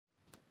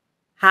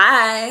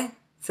Hi!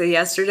 So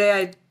yesterday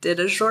I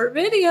did a short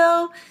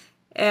video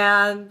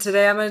and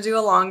today I'm going to do a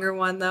longer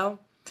one though.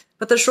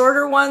 But the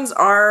shorter ones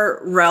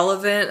are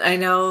relevant. I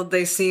know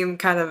they seem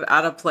kind of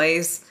out of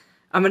place.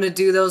 I'm going to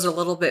do those a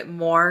little bit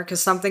more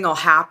because something will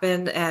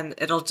happen and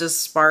it'll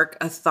just spark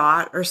a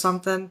thought or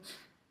something.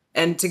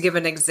 And to give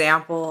an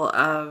example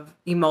of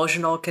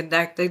emotional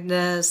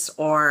connectedness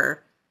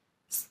or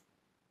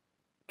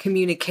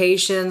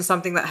communication,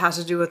 something that has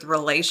to do with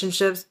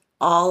relationships,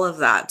 all of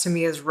that to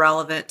me is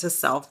relevant to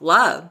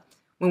self-love.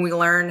 When we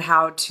learn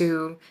how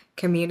to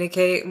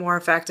communicate more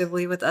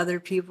effectively with other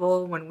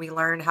people, when we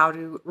learn how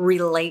to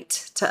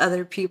relate to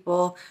other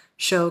people,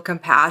 show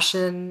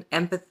compassion,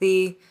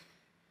 empathy,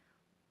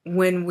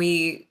 when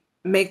we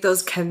make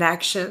those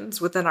connections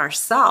within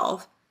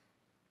ourselves,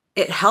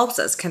 it helps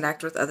us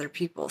connect with other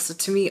people. So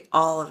to me,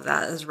 all of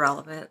that is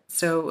relevant.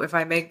 So if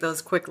I make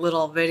those quick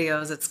little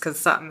videos, it's because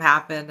something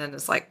happened and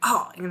it's like,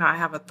 oh, I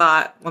have a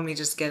thought. Let me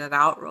just get it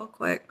out real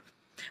quick.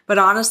 But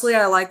honestly,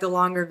 I like the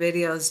longer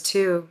videos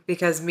too,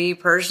 because me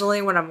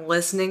personally, when I'm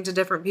listening to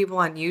different people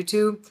on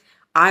YouTube,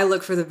 I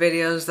look for the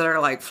videos that are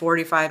like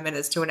 45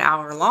 minutes to an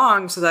hour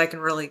long so that I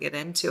can really get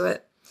into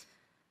it.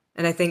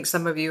 And I think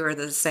some of you are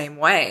the same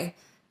way.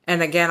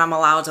 And again, I'm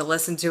allowed to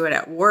listen to it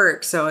at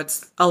work, so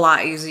it's a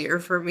lot easier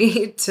for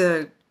me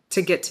to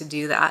get to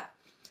do that.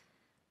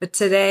 But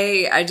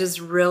today, I just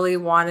really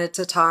wanted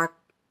to talk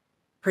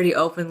pretty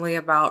openly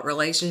about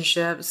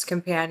relationships,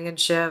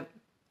 companionship,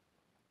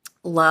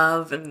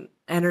 love, and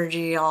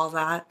energy, all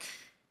that.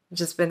 I've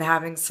just been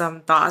having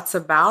some thoughts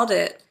about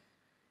it.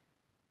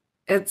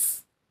 I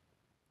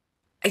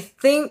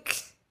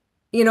think,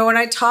 when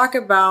I talk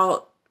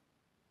about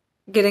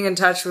getting in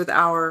touch with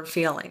our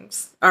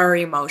feelings, our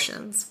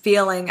emotions,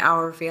 feeling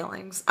our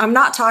feelings. I'm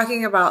not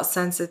talking about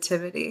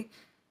sensitivity.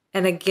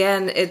 And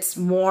again, it's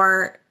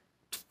more,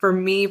 for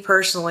me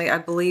personally, I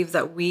believe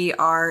that we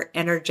are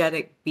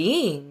energetic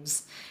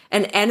beings.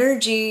 And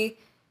energy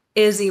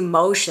is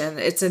emotion.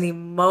 It's an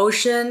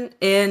emotion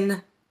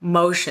in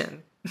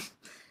motion.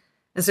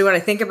 And so when I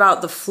think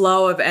about the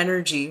flow of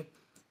energy,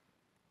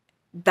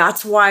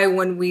 that's why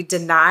when we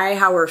deny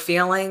how we're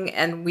feeling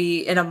and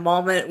in a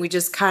moment, we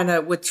just kind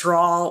of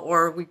withdraw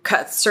or we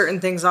cut certain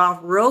things off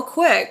real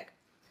quick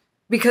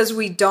because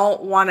we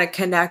don't want to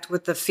connect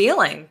with the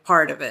feeling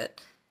part of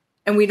it.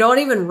 And we don't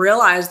even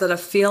realize that a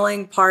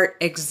feeling part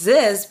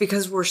exists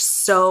because we're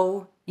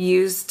so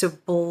used to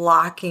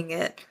blocking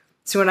it.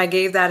 So when I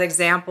gave that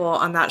example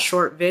on that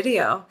short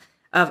video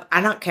of, I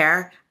don't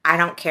care,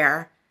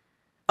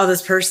 oh,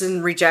 this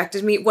person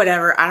rejected me,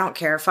 whatever, I don't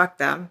care, fuck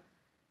them.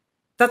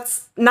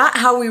 That's not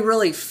how we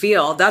really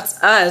feel.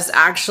 That's us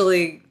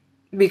actually,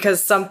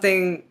 because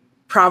something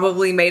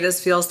probably made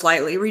us feel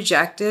slightly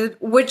rejected,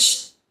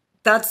 which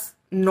that's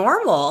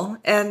normal.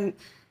 And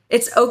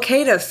it's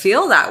okay to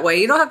feel that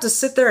way. You don't have to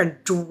sit there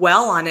and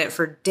dwell on it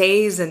for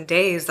days and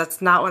days.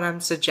 That's not what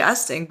I'm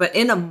suggesting. But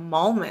in a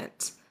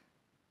moment,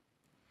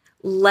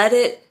 let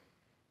it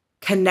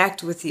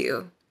connect with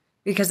you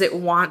because it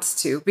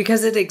wants to,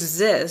 because it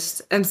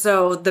exists. And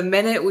so the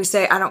minute we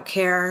say, I don't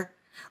care,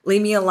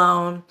 leave me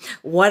alone,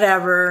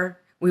 whatever,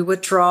 we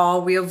withdraw,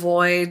 we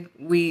avoid,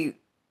 we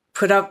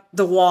put up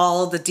the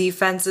wall, the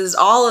defenses,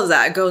 all of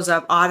that goes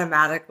up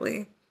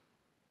automatically.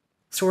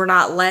 So we're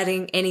not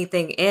letting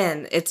anything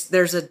in.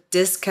 There's a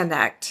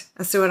disconnect.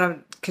 And so what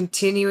I'm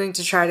continuing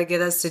to try to get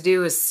us to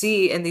do is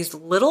see in these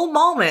little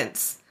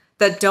moments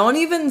that don't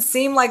even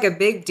seem like a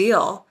big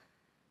deal,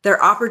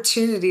 they're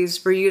opportunities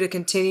for you to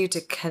continue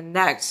to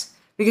connect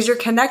because you're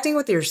connecting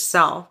with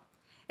yourself.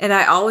 And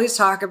I always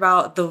talk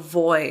about the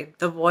void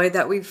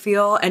that we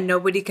feel, and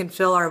nobody can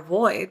fill our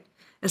void.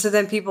 And so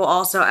then people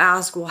also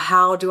ask, well,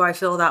 how do I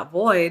fill that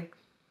void?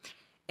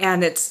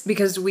 And it's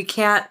because we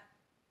can't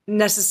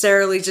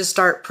necessarily just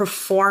start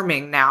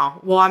performing now.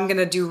 Well, I'm going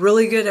to do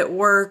really good at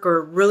work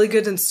or really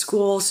good in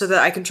school so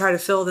that I can try to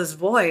fill this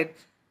void.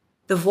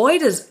 The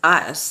void is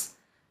us.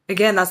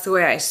 Again, that's the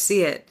way I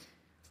see it.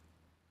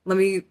 Let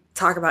me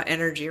talk about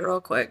energy real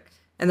quick.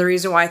 And the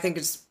reason why I think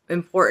it's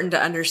important to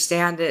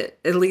understand it,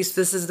 at least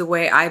this is the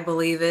way I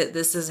believe it,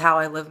 this is how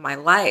I live my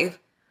life.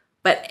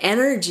 But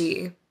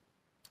energy,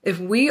 if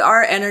we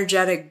are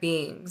energetic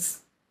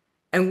beings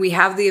and we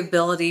have the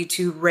ability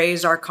to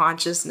raise our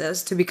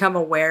consciousness, to become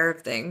aware of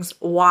things,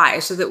 why?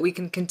 So that we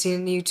can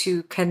continue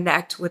to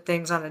connect with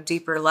things on a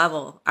deeper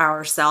level,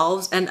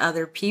 ourselves and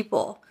other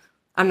people.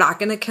 I'm not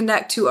going to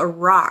connect to a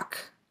rock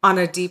on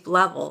a deep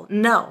level,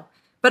 no.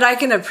 But I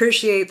can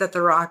appreciate that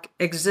the rock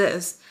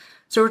exists.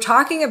 So we're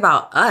talking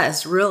about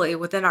us really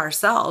within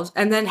ourselves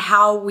and then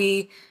how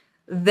we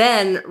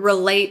then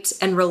relate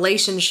and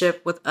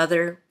relationship with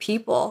other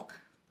people,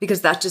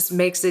 because that just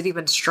makes it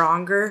even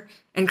stronger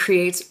and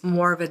creates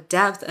more of a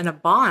depth and a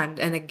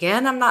bond. And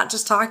again, I'm not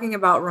just talking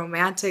about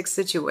romantic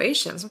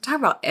situations. I'm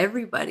talking about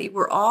everybody.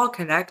 We're all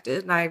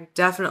connected. And I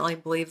definitely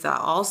believe that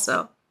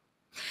also.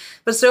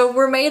 But so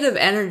we're made of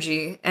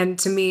energy. And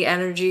to me,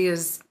 energy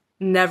is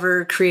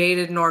never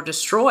created nor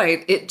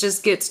destroyed. It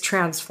just gets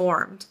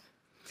transformed.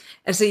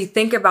 And so you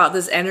think about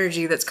this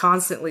energy that's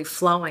constantly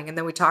flowing, and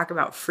then we talk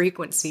about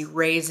frequency,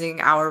 raising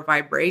our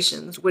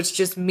vibrations, which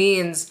just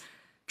means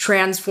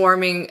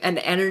transforming an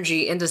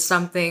energy into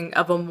something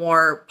of a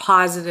more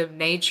positive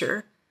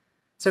nature.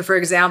 So for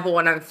example,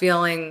 when I'm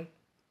feeling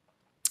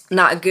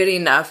not good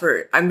enough,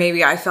 or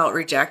maybe I felt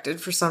rejected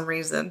for some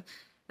reason,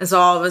 and so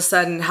all of a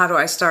sudden, how do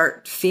I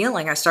start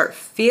feeling? I start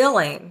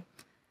feeling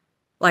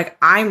like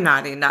I'm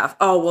not enough.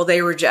 Oh, well,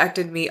 they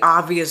rejected me,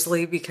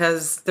 obviously,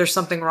 because there's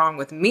something wrong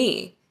with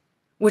me,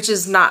 which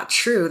is not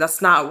true.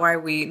 That's not why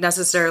we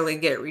necessarily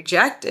get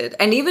rejected.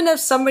 And even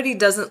if somebody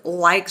doesn't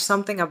like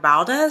something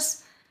about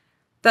us,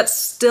 that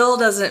still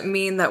doesn't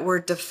mean that we're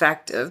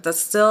defective. That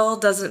still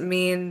doesn't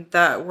mean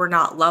that we're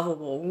not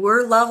lovable.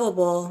 We're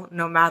lovable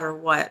no matter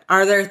what.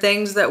 Are there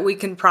things that we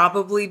can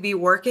probably be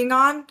working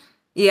on?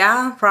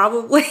 Yeah,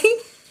 probably.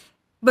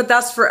 But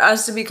that's for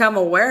us to become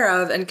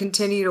aware of and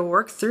continue to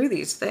work through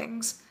these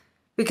things.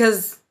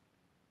 Because,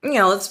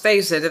 let's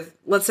face it, if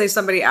let's say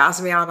somebody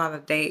asks me out on a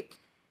date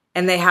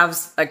and they have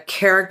a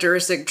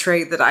characteristic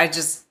trait that I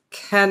just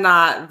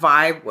cannot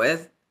vibe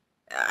with.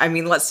 I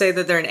mean, let's say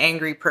that they're an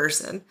angry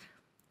person.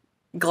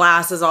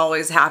 Glass is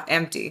always half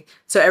empty.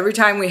 So every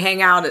time we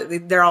hang out,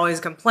 they're always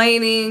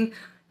complaining.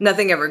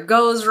 Nothing ever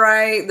goes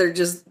right.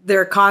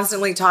 They're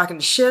constantly talking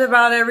shit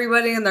about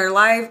everybody in their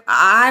life.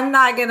 I'm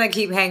not going to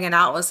keep hanging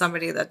out with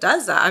somebody that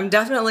does that. I'm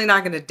definitely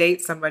not going to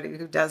date somebody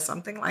who does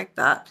something like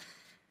that.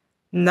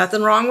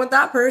 Nothing wrong with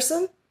that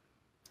person.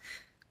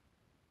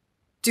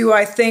 Do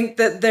I think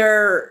that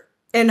they're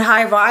in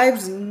high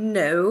vibes?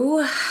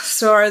 No.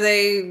 So are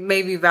they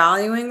maybe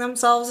valuing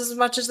themselves as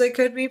much as they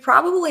could be?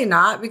 Probably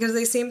not, because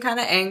they seem kind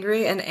of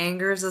angry, and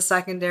anger is a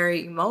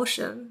secondary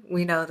emotion.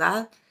 We know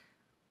that.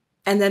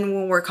 And then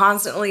when we're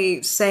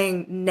constantly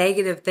saying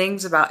negative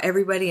things about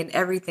everybody and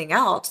everything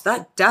else,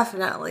 that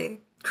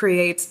definitely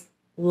creates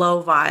a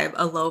low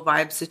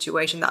vibe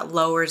situation that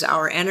lowers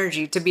our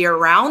energy. To be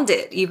around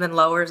it even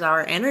lowers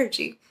our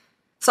energy.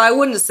 So I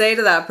wouldn't say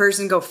to that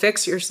person, go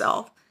fix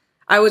yourself.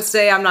 I would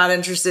say, I'm not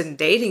interested in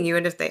dating you.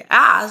 And if they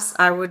ask,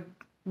 I would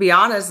be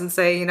honest and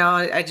say,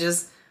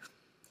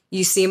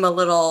 you seem a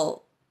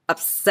little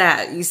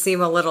upset. You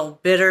seem a little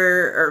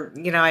bitter, or,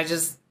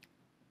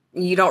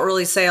 you don't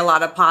really say a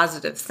lot of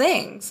positive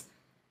things.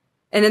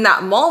 And in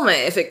that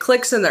moment, if it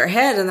clicks in their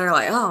head and they're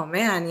like, oh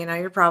man,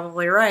 you're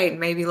probably right.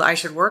 Maybe I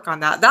should work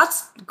on that.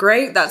 That's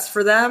great. That's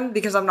for them,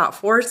 because I'm not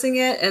forcing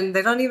it and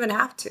they don't even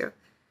have to.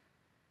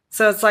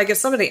 So it's like, if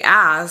somebody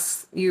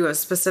asks you a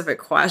specific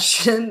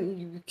question,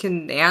 you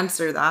can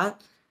answer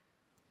that.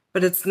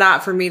 But it's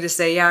not for me to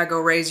say, yeah, go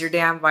raise your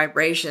damn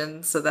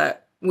vibration so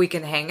that we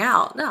can hang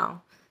out.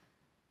 No.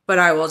 But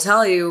I will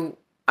tell you,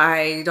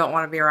 I don't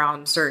want to be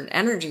around certain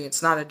energy.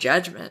 It's not a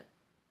judgment.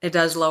 It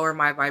does lower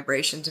my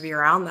vibration to be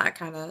around that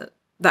kind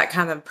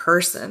of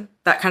person,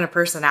 that kind of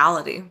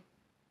personality.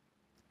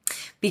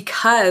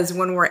 Because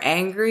when we're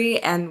angry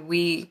and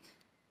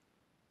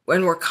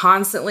when we're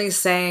constantly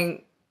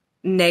saying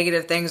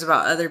negative things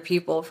about other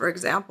people, for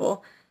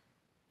example,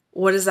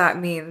 what does that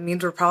mean? It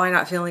means we're probably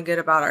not feeling good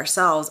about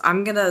ourselves.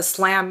 I'm going to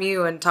slam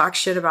you and talk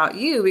shit about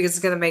you because it's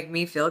going to make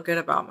me feel good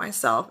about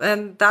myself.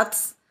 And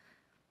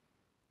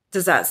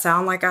does that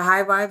sound like a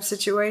high vibe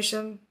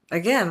situation?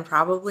 Again,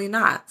 probably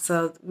not.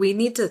 So we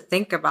need to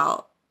think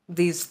about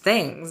these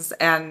things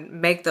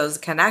and make those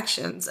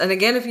connections. And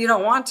again, if you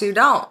don't want to,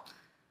 don't.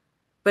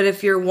 But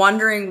if you're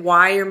wondering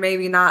why you're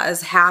maybe not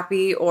as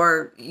happy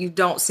or you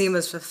don't seem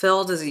as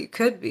fulfilled as you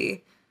could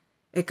be,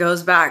 it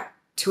goes back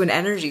to an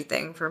energy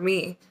thing for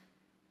me.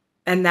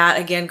 And that,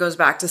 again, goes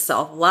back to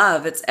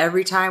self-love. It's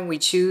every time we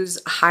choose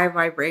high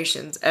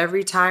vibrations,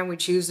 every time we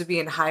choose to be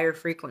in higher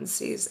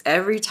frequencies,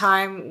 every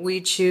time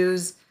we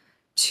choose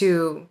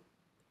to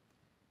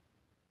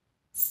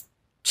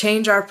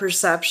change our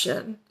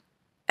perception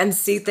and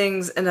see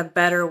things in a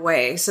better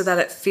way so that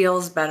it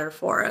feels better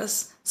for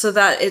us, so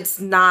that it's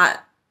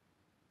not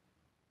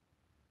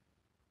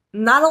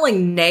only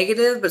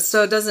negative, but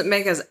so it doesn't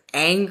make us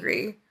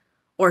angry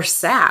or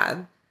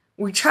sad.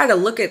 We try to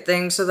look at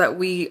things so that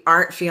we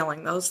aren't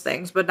feeling those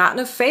things, but not in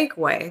a fake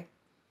way.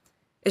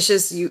 It's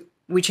just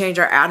we change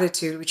our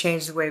attitude. We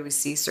change the way we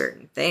see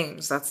certain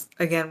things. That's,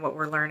 again, what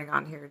we're learning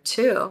on here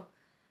too.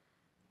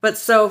 But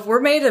so if we're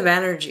made of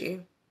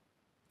energy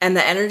and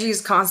the energy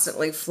is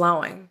constantly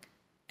flowing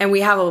and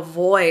we have a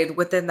void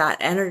within that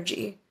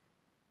energy,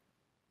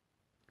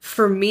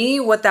 for me,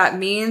 what that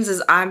means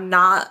is I'm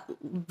not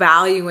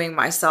valuing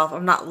myself.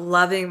 I'm not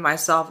loving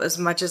myself as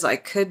much as I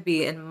could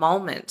be in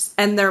moments.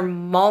 And they're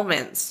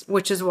moments,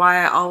 which is why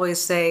I always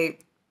say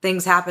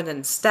things happen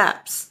in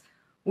steps.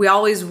 We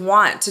always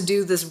want to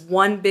do this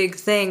one big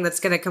thing that's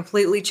going to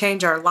completely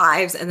change our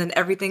lives, and then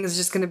everything is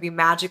just going to be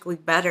magically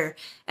better.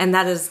 And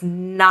that is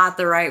not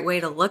the right way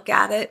to look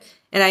at it.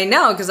 And I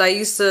know, because I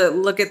used to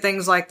look at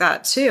things like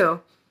that too.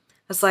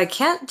 It's like,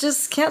 can't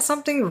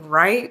something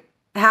right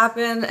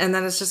happen and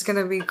then it's just going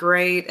to be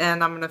great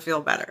and I'm going to feel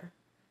better?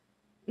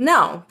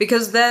 No,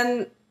 because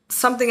then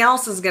something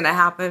else is going to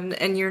happen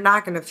and you're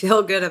not going to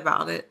feel good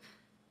about it.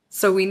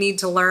 So we need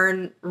to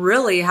learn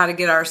really how to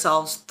get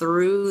ourselves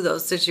through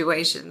those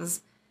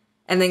situations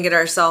and then get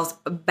ourselves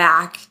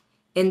back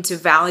into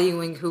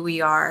valuing who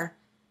we are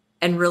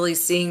and really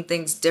seeing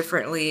things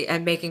differently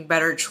and making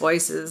better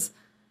choices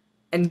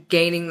and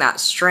gaining that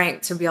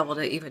strength to be able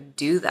to even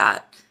do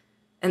that.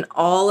 And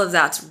all of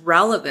that's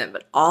relevant,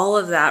 but all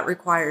of that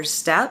requires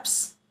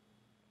steps.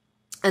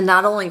 And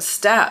not only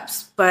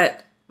steps,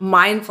 but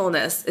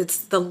mindfulness. It's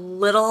the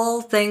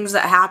little things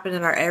that happen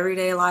in our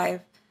everyday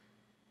life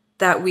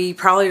that we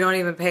probably don't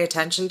even pay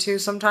attention to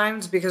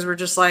sometimes because we're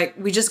just like,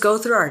 we just go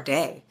through our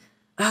day.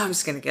 Oh, I'm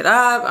just going to get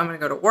up. I'm going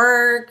to go to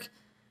work.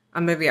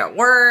 I'm going to be at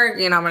work.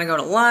 I'm going to go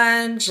to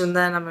lunch and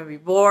then I'm going to be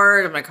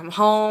bored. I'm going to come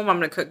home. I'm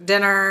going to cook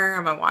dinner.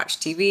 I'm going to watch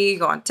TV,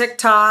 go on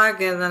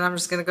TikTok, and then I'm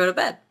just going to go to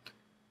bed.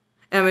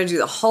 And I'm going to do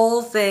the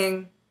whole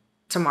thing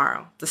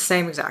tomorrow, the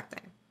same exact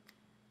thing.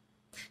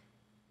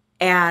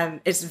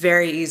 And it's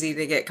very easy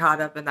to get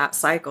caught up in that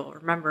cycle.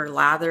 Remember,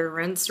 lather,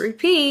 rinse,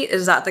 repeat.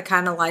 Is that the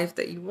kind of life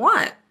that you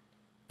want?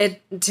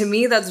 To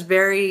me, that's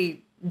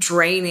very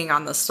draining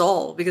on the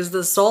soul because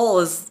the soul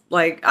is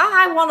like,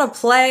 I want to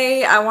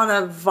play. I want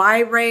to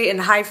vibrate in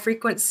high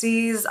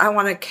frequencies. I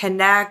want to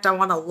connect. I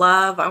want to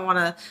love. I want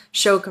to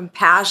show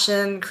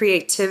compassion,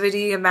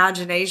 creativity,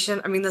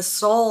 imagination. I mean, the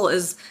soul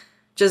is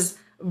just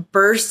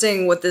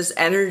bursting with this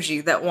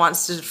energy that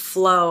wants to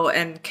flow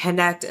and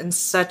connect in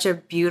such a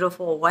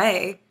beautiful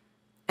way.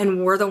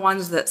 And we're the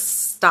ones that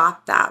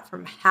stop that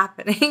from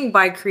happening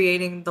by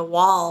creating the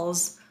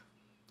walls,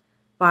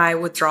 by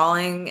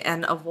withdrawing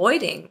and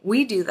avoiding.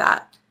 We do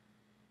that.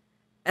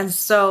 And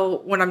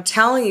so when I'm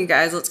telling you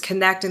guys, let's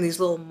connect in these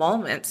little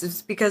moments,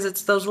 it's because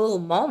it's those little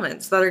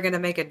moments that are going to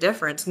make a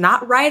difference.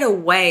 Not right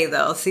away,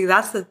 though. See,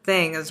 that's the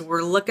thing, is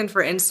we're looking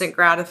for instant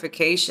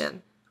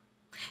gratification.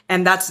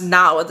 And that's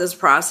not what this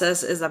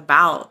process is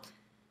about.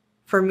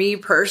 For me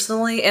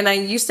personally, and I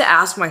used to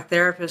ask my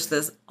therapist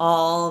this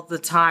all the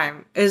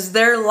time, is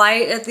there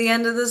light at the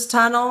end of this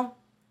tunnel?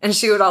 And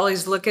she would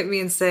always look at me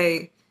and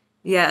say,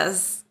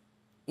 yes.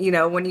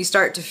 When you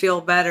start to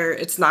feel better,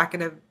 it's not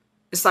going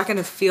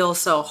to feel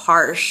so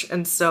harsh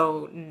and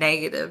so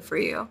negative for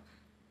you.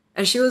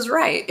 And she was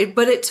right.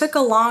 But it took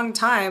a long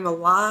time, a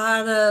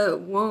lot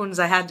of wounds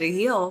I had to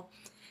heal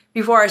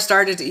before I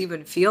started to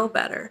even feel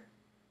better.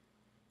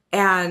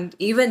 And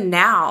even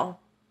now,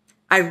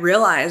 I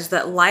realize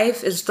that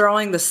life is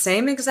throwing the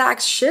same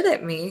exact shit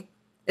at me.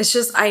 It's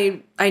just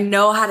I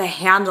know how to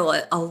handle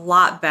it a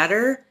lot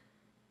better.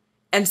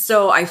 And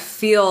so I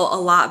feel a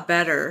lot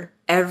better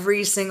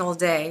every single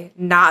day,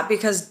 not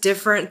because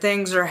different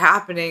things are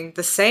happening.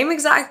 The same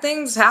exact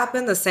things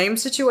happen, the same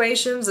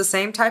situations, the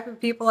same type of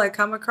people I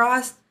come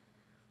across.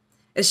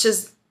 It's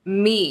just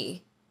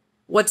me.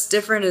 What's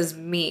different is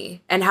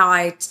me and how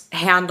I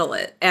handle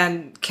it.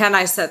 And can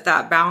I set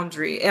that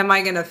boundary? Am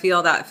I going to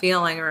feel that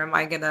feeling or am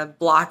I going to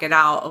block it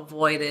out,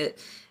 avoid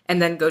it,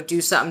 and then go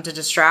do something to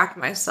distract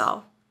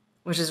myself,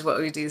 which is what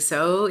we do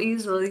so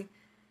easily.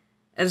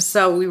 And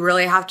so we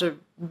really have to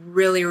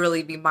really,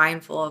 really be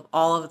mindful of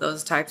all of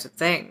those types of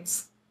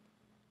things.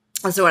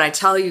 And so when I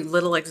tell you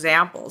little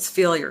examples,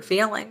 feel your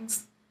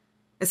feelings,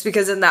 it's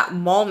because in that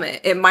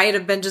moment, it might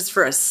have been just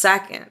for a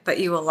second that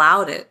you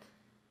allowed it.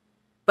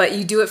 But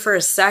you do it for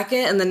a second,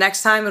 and the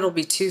next time it'll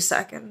be 2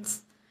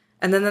 seconds.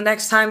 And then the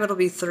next time it'll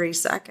be 3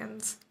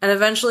 seconds. And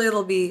eventually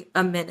it'll be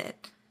a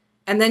minute.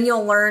 And then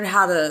you'll learn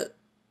how to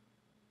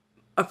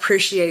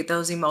appreciate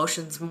those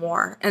emotions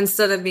more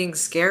instead of being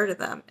scared of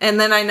them. And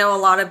then I know a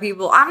lot of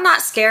people, I'm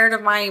not scared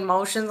of my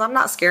emotions. I'm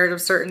not scared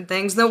of certain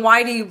things. Then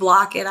why do you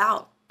block it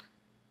out?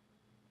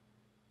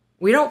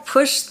 We don't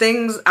push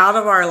things out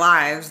of our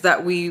lives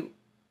that we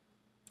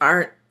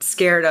aren't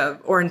scared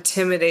of or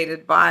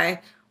intimidated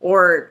by,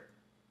 or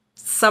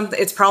something.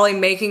 It's probably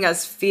making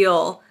us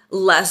feel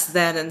less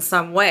than in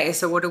some way.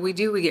 So what do?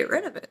 We get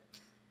rid of it.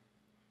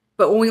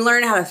 But when we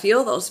learn how to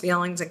feel those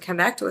feelings and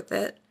connect with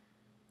it,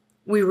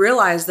 we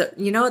realize that,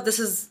 this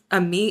is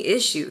a me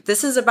issue.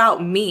 This is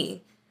about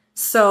me.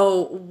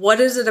 So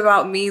what is it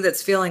about me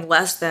that's feeling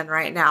less than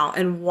right now?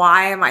 And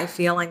why am I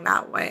feeling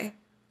that way?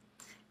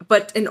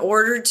 But in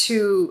order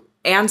to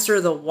answer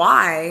the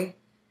why,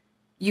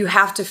 you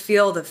have to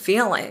feel the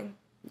feeling.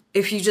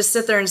 If you just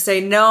sit there and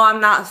say, no, I'm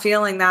not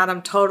feeling that,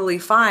 I'm totally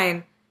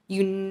fine,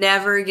 you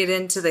never get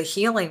into the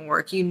healing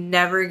work. You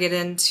never get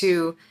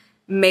into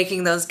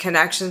making those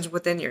connections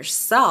within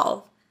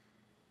yourself.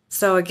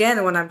 So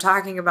again, when I'm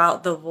talking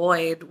about the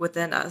void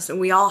within us, and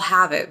we all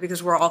have it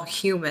because we're all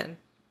human,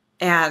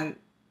 and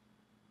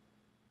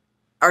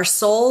our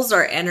souls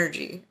are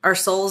energy. Our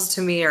souls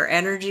to me are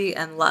energy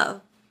and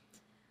love.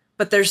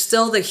 But there's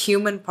still the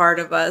human part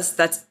of us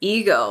that's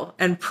ego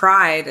and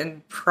pride.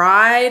 And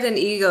pride and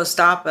ego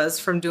stop us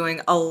from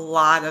doing a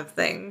lot of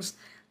things.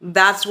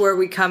 That's where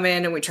we come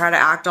in and we try to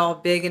act all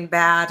big and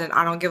bad and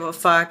I don't give a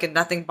fuck and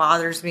nothing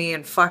bothers me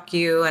and fuck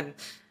you. And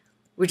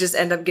we just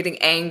end up getting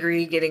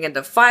angry, getting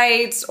into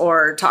fights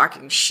or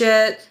talking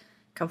shit,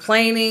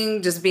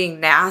 complaining, just being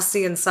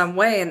nasty in some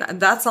way. And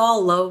that's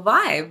all low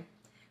vibe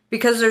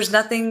because there's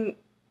nothing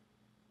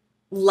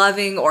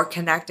loving or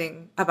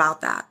connecting about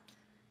that.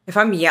 If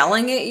I'm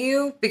yelling at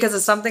you because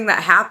of something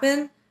that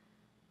happened,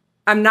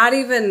 I'm not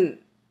even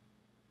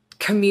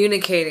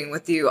communicating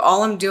with you.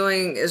 All I'm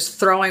doing is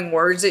throwing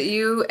words at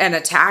you and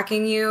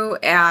attacking you,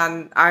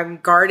 and I'm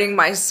guarding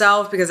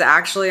myself because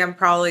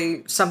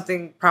actually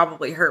something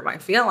probably hurt my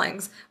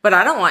feelings. But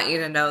I don't want you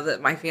to know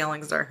that my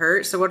feelings are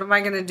hurt. So what am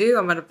I going to do?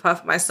 I'm going to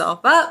puff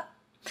myself up.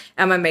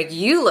 I'm going to make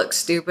you look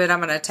stupid. I'm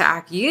going to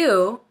attack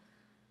you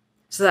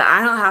so that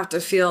I don't have to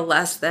feel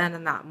less than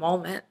in that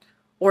moment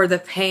or the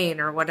pain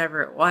or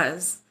whatever it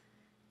was.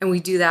 And we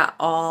do that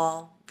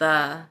all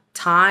the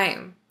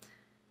time.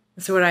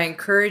 So what I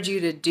encourage you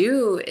to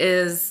do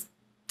is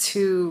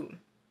to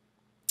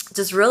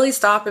just really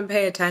stop and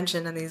pay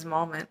attention in these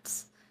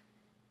moments.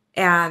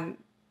 And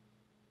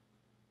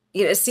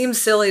it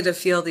seems silly to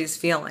feel these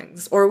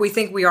feelings, or we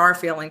think we are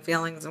feeling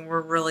feelings and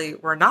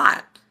we're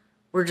not.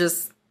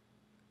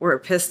 We're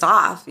pissed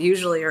off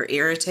usually, or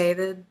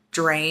irritated,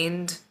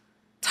 drained,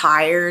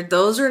 tired.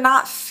 Those are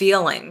not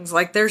feelings.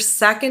 Like, they're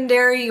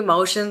secondary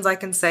emotions. I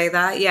can say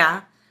that.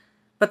 Yeah.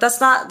 But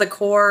that's not the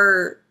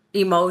core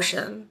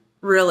emotion.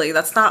 Really,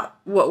 that's not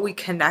what we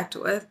connect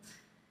with.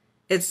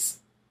 It's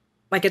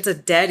like it's a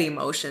dead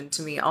emotion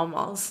to me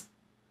almost,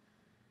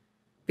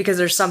 because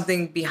there's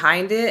something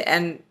behind it.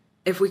 And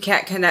if we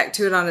can't connect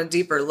to it on a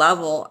deeper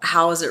level,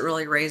 how is it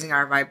really raising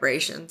our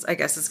vibrations? I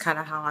guess is kind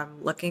of how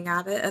I'm looking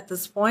at it at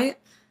this point.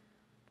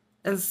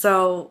 And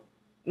so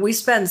we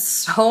spend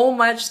so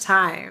much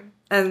time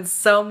and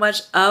so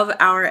much of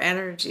our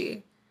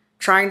energy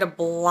trying to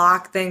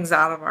block things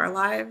out of our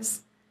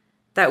lives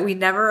that we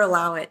never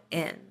allow it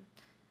in.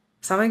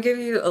 So I'm going to give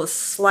you a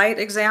slight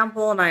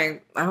example, and I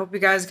hope you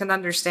guys can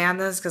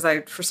understand this,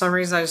 because for some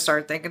reason I just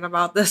started thinking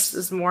about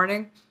this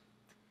morning.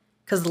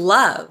 Because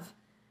love.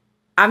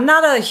 I'm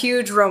not a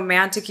huge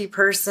romantic-y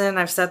person.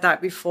 I've said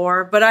that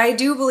before, but I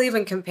do believe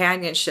in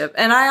companionship,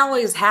 and I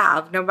always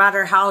have, no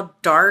matter how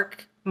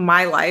dark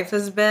my life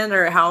has been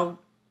or how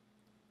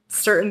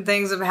certain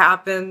things have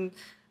happened.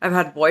 I've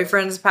had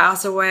boyfriends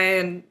pass away,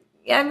 and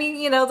I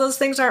mean, those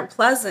things aren't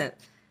pleasant.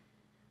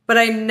 But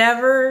I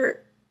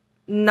never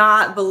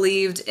not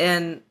believed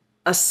in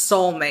a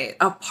soulmate,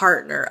 a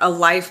partner, a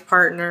life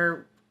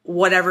partner,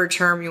 whatever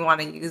term you want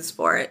to use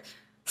for it.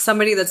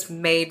 Somebody that's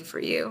made for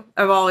you.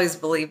 I've always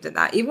believed in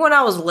that. Even when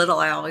I was little,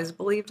 I always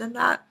believed in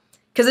that.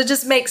 Because it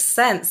just makes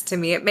sense to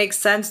me. It makes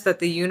sense that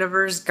the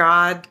universe,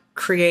 God,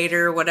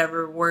 creator,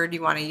 whatever word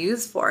you want to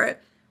use for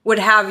it, would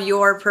have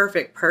your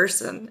perfect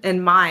person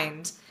in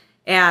mind.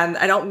 And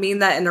I don't mean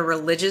that in a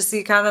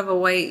religious-y kind of a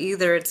way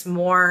either. It's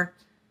more,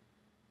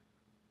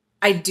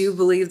 I do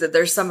believe that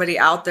there's somebody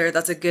out there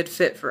that's a good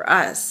fit for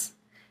us.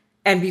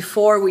 And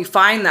before we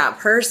find that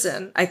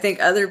person, I think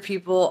other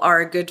people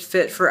are a good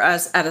fit for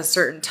us at a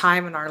certain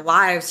time in our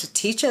lives to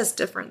teach us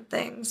different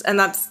things. And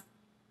that's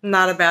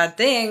not a bad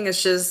thing.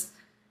 It's just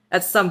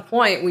at some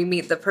point we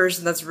meet the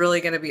person that's really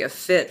going to be a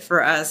fit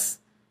for us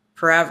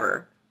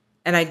forever.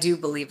 And I do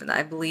believe in that.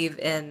 I believe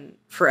in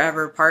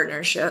forever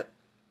partnership.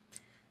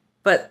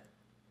 But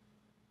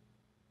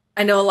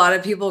I know a lot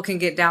of people can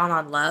get down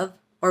on love,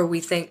 or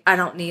we think, I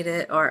don't need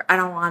it, or I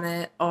don't want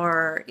it,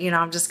 or,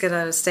 I'm just going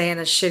to stay in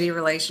a shitty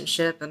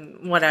relationship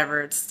and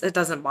whatever. It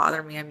doesn't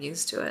bother me. I'm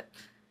used to it.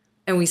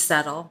 And we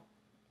settle.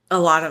 A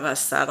lot of us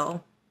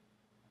settle.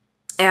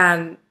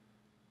 And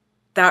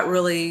that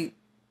really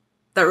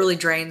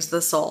drains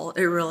the soul.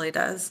 It really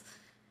does.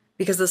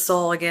 Because the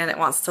soul, again, it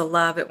wants to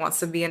love. It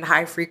wants to be in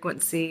high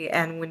frequency.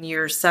 And when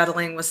you're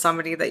settling with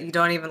somebody that you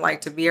don't even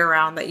like to be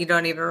around, that you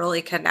don't even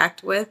really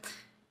connect with,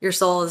 your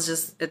soul is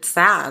just, it's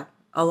sad.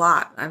 A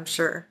lot, I'm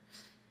sure.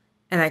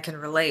 And I can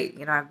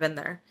relate, I've been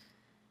there.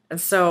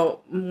 And so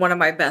one of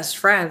my best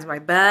friend,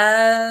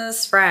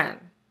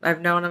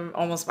 I've known him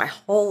almost my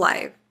whole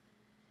life.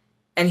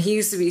 And he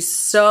used to be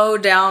so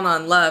down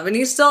on love. And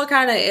he still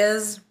kind of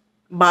is.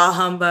 Bah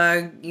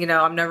humbug,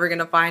 I'm never going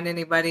to find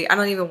anybody. I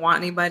don't even want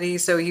anybody.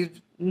 So he's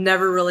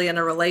never really in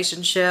a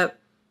relationship.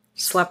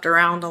 Slept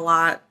around a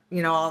lot,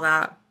 all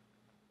that.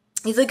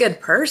 He's a good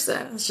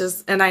person. It's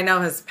just, and I know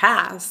his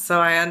past,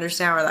 so I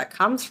understand where that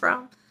comes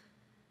from.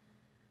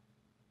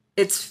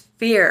 It's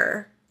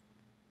fear.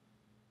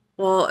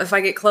 Well, if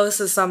I get close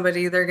to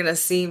somebody, they're going to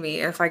see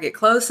me. If I get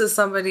close to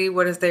somebody,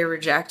 what if they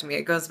reject me?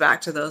 It goes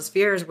back to those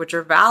fears, which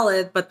are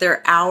valid, but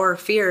they're our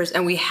fears,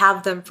 and we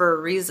have them for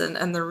a reason.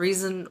 And the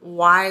reason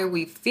why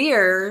we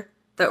fear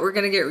that we're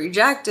going to get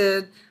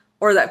rejected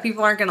or that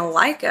people aren't going to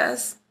like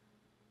us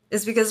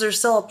is because there's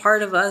still a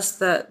part of us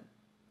that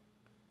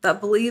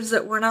believes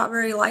that we're not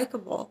very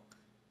likable.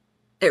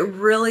 It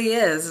really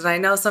is. And I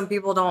know some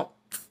people don't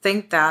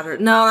think that, or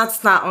no,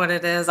 that's not what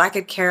it is. I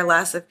could care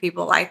less if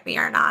people like me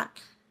or not.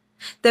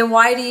 Then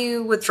why do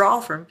you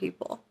withdraw from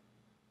people?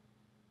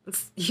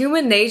 It's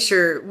human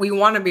nature. We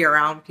want to be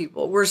around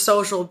people. We're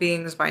social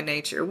beings by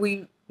nature.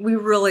 We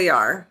really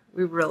are.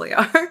 We really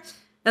are.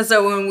 And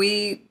so when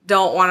we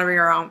don't want to be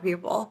around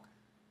people,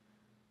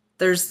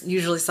 there's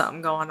usually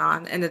something going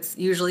on, and it's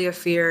usually a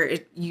fear.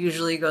 It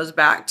usually goes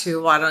back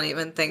to, well, I don't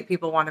even think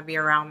people want to be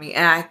around me.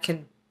 And I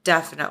can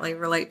definitely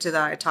relate to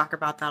that. I talk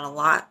about that a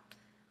lot.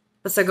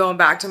 But so going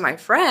back to my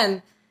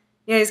friend,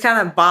 Yeah, he's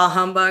kind of bah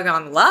humbug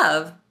on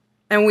love.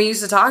 And we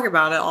used to talk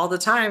about it all the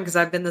time because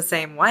I've been the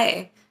same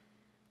way.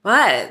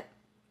 But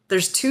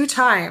there's 2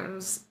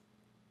 times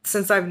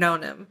since I've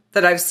known him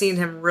that I've seen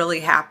him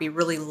really happy,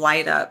 really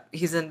light up.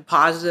 He's in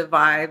positive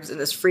vibes and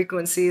his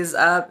frequency is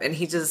up and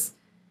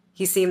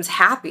he seems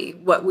happy,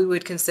 what we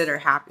would consider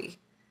happy.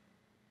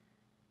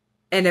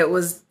 And it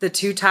was the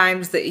 2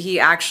 times that he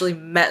actually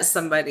met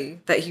somebody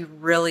that he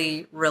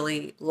really,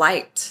 really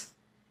liked.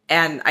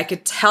 And I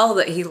could tell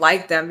that he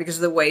liked them because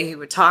of the way he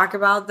would talk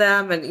about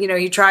them. And,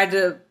 he tried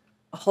to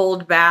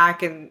hold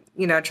back and,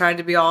 tried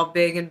to be all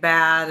big and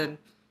bad. And,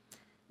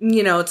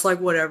 it's like,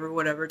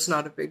 whatever. It's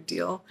not a big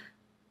deal.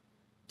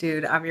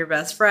 Dude, I'm your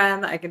best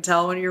friend. I can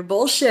tell when you're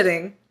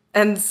bullshitting.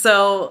 And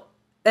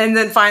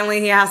then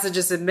finally he has to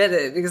just admit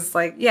it because it's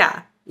like,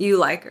 yeah, you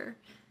like her.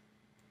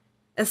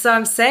 And so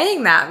I'm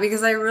saying that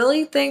because I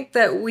really think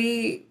that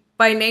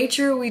by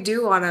nature, we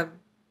do want to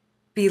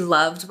be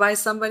loved by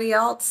somebody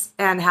else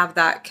and have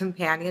that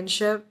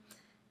companionship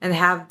and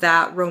have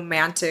that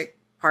romantic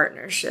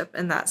partnership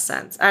in that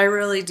sense. I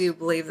really do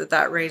believe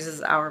that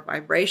raises our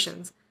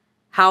vibrations.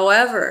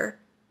 However,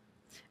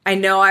 I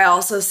know I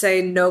also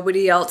say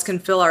nobody else can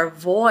fill our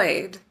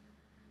void.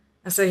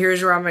 And so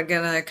here's where I'm going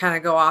to kind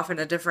of go off in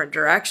a different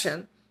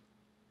direction.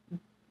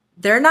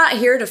 They're not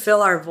here to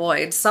fill our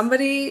void.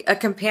 A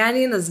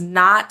companion is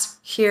not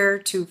here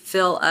to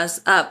fill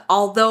us up.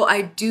 Although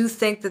I do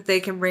think that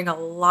they can bring a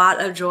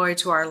lot of joy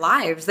to our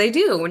lives. They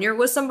do. When you're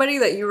with somebody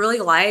that you really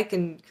like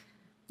and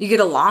you get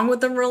along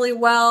with them really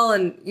well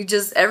and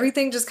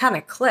everything just kind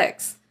of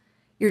clicks.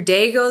 Your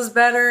day goes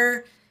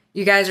better.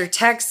 You guys are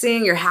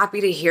texting. You're happy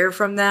to hear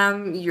from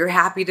them. You're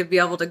happy to be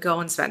able to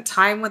go and spend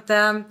time with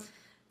them.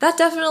 That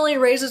definitely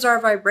raises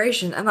our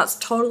vibration, and that's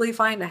totally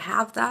fine to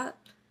have that.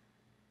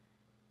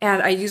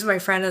 And I use my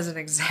friend as an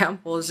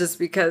example just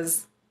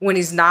because when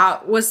he's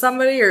not with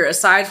somebody or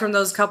aside from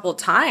those couple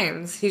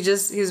times,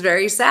 he's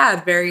very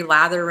sad, very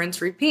lather,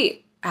 rinse,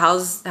 repeat.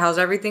 How's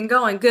everything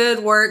going? Good,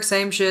 work,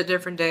 same shit,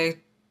 different day.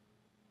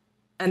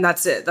 And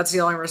that's it. That's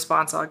the only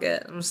response I'll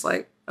get. I'm just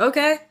like,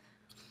 okay.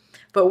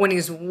 But when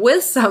he's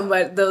with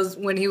somebody,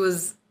 when he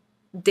was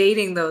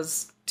dating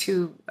those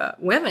 2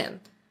 women,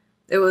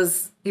 he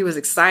was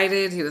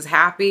excited. He was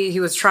happy. He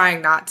was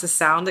trying not to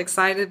sound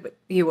excited, but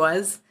he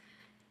was.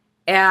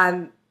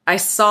 And I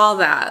saw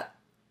that.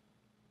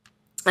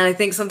 And I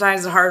think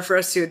sometimes it's hard for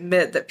us to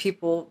admit that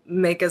people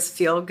make us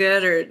feel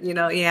good or,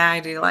 yeah, I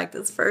do like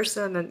this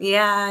person. And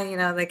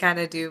yeah, they kind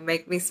of do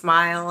make me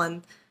smile.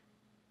 And,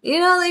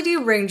 they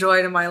do bring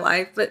joy to my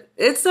life. But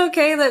it's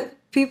okay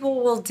that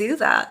people will do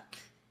that.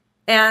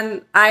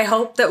 And I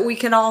hope that we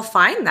can all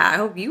find that. I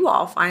hope you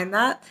all find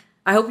that.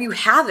 I hope you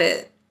have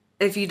it.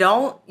 If you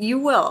don't, you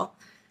will.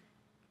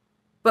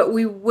 But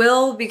we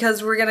will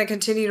because we're going to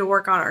continue to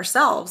work on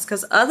ourselves.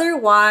 Because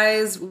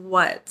otherwise,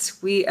 what?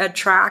 We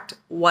attract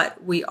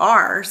what we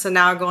are. So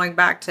now going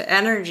back to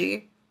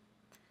energy.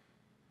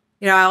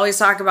 I always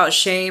talk about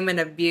shame and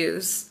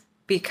abuse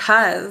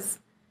because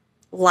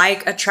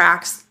like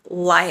attracts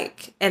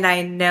like. And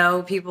I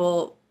know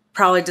people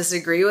probably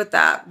disagree with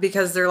that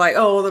because they're like,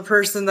 oh, the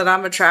person that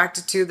I'm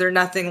attracted to, they're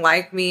nothing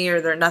like me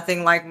or they're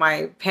nothing like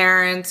my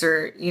parents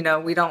or,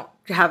 we don't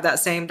have that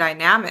same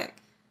dynamic.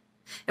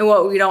 And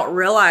what we don't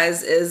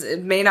realize is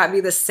it may not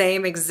be the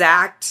same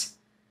exact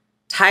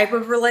type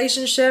of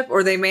relationship,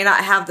 or they may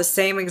not have the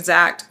same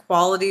exact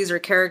qualities or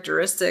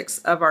characteristics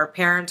of our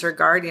parents or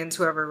guardians,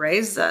 whoever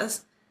raised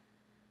us,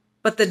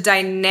 but the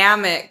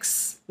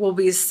dynamics will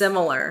be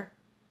similar.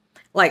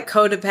 Like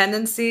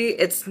codependency,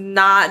 it's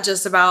not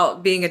just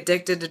about being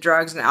addicted to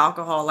drugs and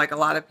alcohol like a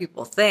lot of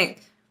people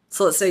think.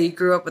 So let's say you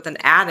grew up with an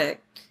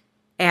addict,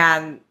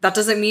 and that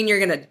doesn't mean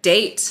you're going to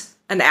date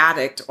an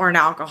addict or an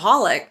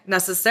alcoholic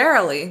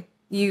necessarily.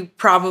 You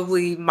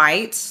probably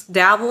might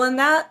dabble in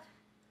that,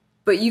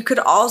 but you could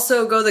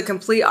also go the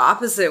complete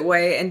opposite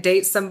way and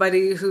date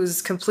somebody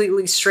who's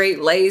completely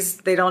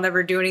straight-laced. They don't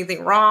ever do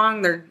anything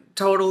wrong. They're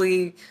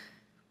totally,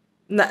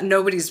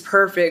 nobody's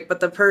perfect, but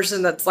the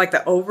person that's like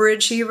the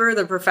overachiever,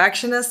 the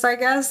perfectionist, I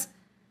guess.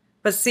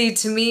 But see,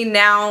 to me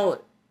now,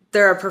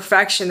 they're a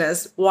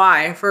perfectionist.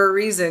 Why? For a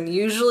reason.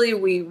 Usually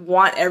we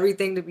want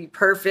everything to be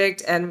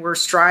perfect and we're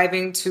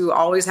striving to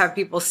always have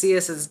people see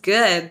us as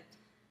good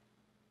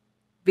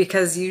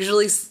because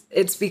usually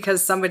it's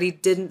because somebody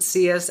didn't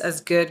see us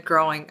as good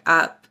growing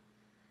up.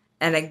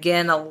 And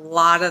again, a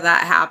lot of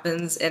that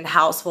happens in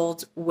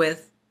households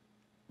with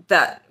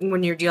that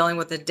when you're dealing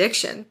with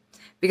addiction.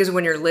 Because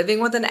when you're living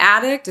with an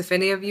addict, if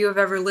any of you have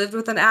ever lived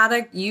with an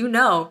addict,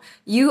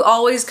 you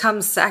always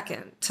come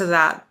second to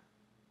that,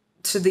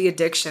 to the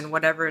addiction,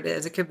 whatever it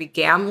is. It could be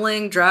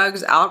gambling,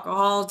 drugs,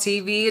 alcohol,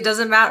 TV, it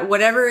doesn't matter.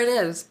 Whatever it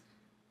is,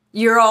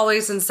 you're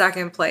always in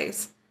second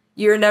place.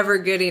 You're never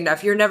good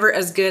enough. You're never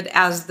as good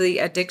as the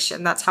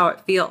addiction. That's how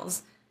it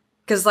feels.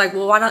 Because like,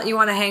 well, why don't you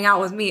want to hang out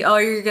with me? Oh,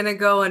 you're going to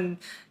go and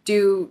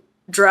do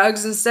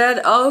drugs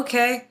instead? Oh,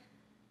 okay.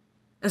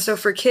 And so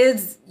for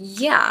kids,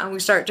 yeah, we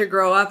start to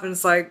grow up and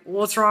it's like,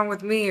 what's wrong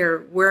with me? Or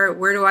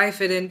where do I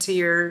fit into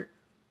your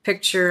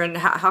picture? And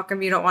how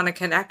come you don't want to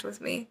connect with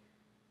me?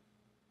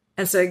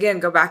 And so again,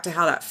 go back to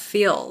how that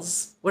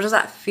feels. What does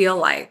that feel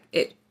like?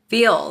 It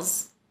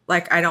feels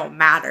like I don't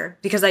matter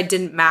because I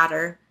didn't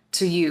matter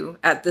to you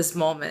at this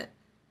moment.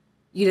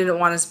 You didn't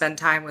want to spend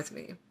time with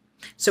me.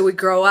 So we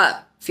grow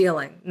up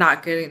feeling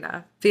not good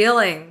enough,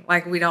 feeling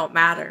like we don't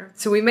matter.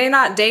 So we may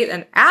not date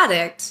an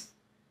addict,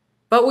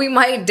 but we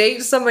might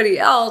date somebody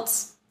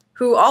else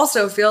who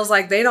also feels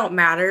like they don't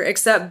matter,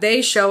 except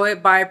they show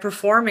it by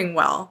performing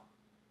well.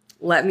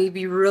 Let me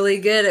be really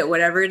good at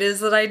whatever it is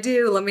that I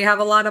do. Let me have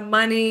a lot of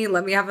money.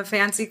 Let me have a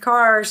fancy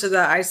car so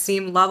that I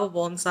seem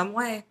lovable in some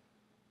way.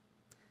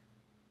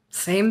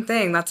 Same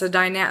thing. That's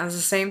the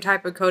same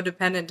type of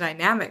codependent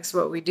dynamics.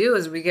 What we do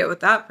is we get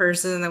with that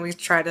person and then we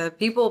try to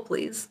people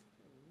please.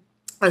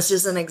 That's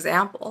just an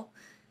example.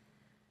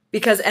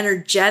 Because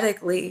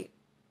energetically,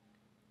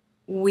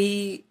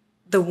 the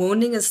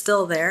wounding is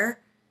still there.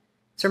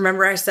 So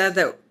remember I said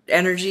that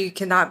energy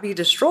cannot be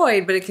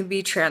destroyed, but it can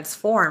be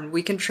transformed.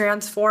 We can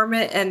transform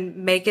it and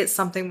make it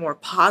something more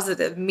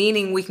positive,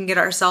 meaning we can get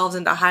ourselves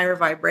into higher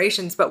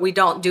vibrations, but we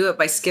don't do it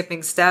by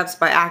skipping steps,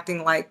 by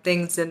acting like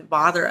things didn't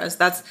bother us.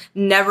 That's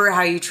never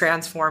how you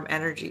transform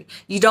energy.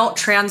 You don't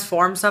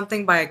transform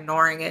something by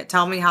ignoring it.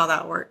 Tell me how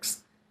that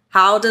works.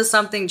 How does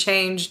something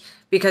change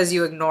because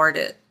you ignored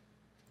it?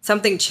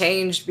 Something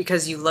changed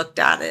because you looked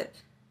at it,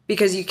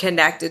 because you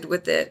connected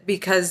with it,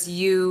 because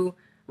you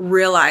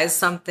realize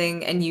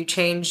something and you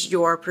changed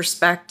your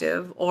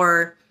perspective,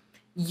 or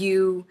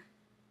you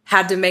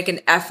had to make an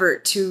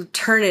effort to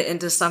turn it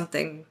into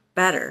something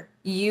better.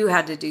 You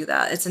had to do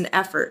that. It's an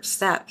effort,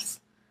 steps.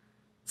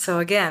 So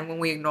again, when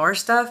we ignore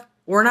stuff,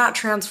 we're not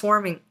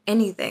transforming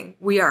anything.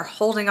 We are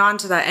holding on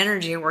to that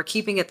energy and we're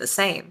keeping it the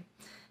same,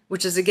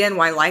 which is again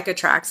why like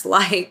attracts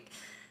like.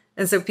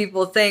 And so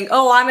people think,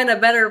 oh, I'm in a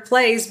better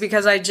place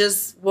because I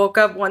just woke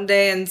up one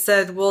day and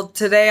said, well,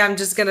 today I'm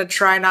just going to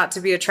try not to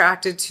be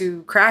attracted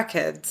to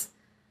crackheads.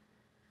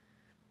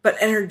 But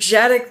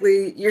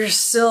energetically, you're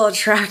still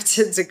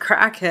attracted to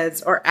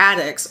crackheads or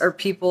addicts or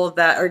people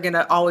that are going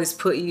to always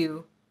put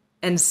you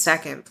in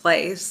second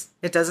place.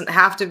 It doesn't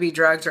have to be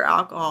drugs or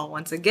alcohol.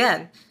 Once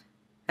again,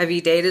 have you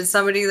dated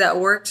somebody that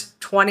worked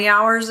 20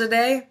 hours a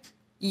day?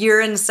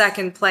 You're in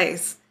second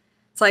place.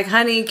 It's like,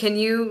 honey, can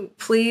you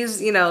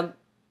please,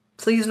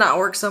 please not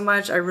work so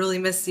much. I really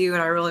miss you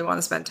and I really want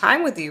to spend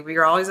time with you, but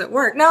you're always at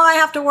work. No, I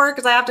have to work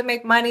because I have to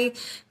make money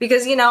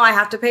because, I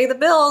have to pay the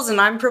bills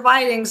and I'm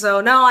providing. So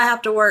no, I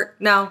have to work.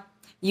 No,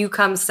 you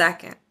come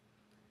second.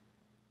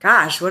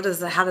 Gosh, how does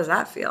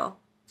that feel?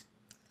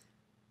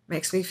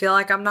 Makes me feel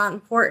like I'm not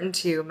important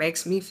to you.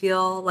 Makes me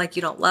feel like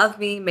you don't love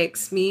me.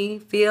 Makes me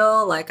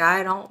feel like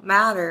I don't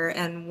matter.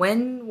 And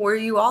when were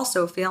you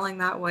also feeling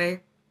that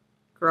way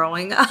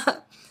growing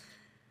up?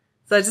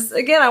 So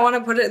I want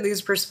to put it in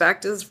these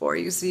perspectives for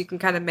you so you can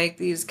kind of make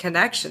these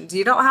connections.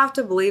 You don't have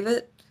to believe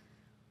it.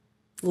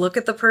 Look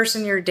at the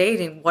person you're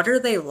dating. What are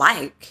they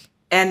like?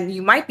 And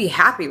you might be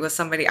happy with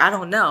somebody. I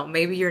don't know.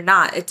 Maybe you're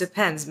not. It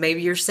depends.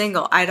 Maybe you're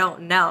single. I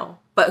don't know.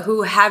 But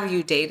who have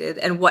you dated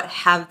and what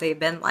have they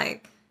been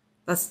like?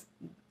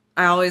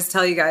 I always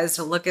tell you guys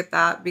to look at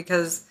that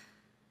because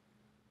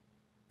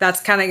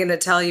that's kind of going to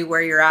tell you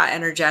where you're at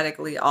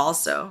energetically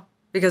also.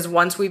 Because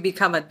once we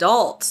become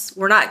adults,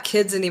 we're not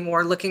kids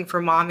anymore looking for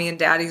mommy and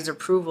daddy's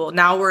approval.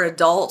 Now we're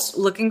adults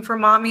looking for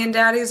mommy and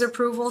daddy's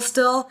approval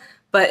still,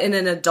 but in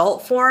an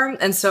adult form.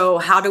 And so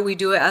how do we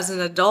do it as an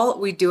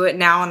adult? We do it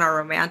now in our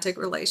romantic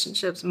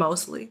relationships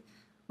mostly.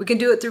 We can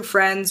do it through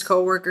friends,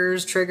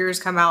 coworkers, triggers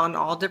come out in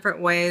all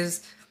different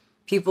ways.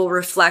 People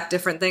reflect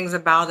different things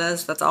about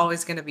us. That's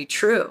always going to be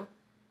true.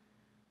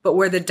 But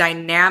where the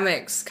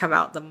dynamics come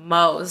out the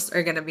most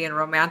are going to be in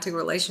romantic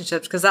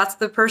relationships because that's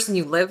the person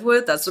you live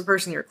with. That's the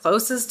person you're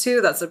closest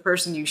to. That's the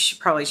person you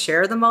probably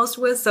share the most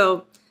with.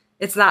 So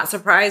it's not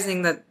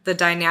surprising that the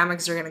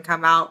dynamics are going to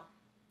come out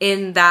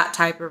in that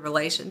type of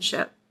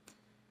relationship.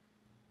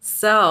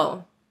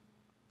 So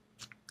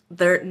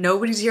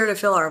nobody's here to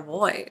fill our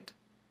void.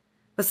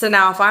 But so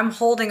now if I'm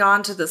holding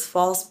on to this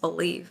false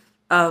belief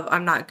of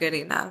I'm not good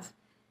enough,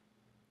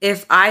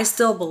 if I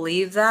still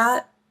believe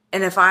that,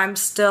 and if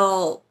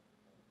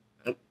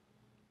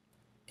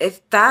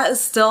that is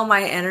still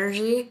my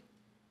energy,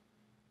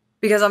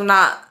 because I'm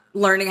not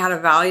learning how to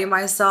value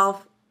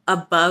myself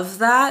above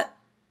that,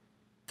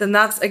 then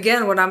that's,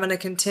 again, what I'm going to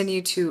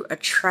continue to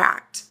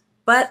attract.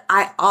 But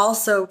I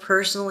also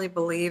personally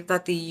believe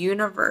that the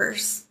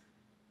universe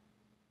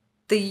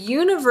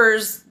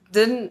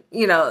didn't,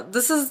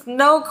 this is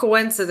no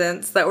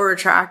coincidence that we're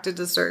attracted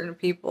to certain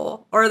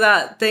people or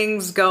that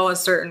things go a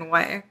certain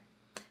way.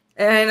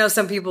 And I know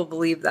some people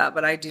believe that,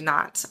 but I do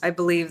not. I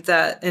believe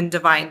that in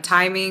divine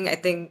timing, I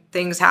think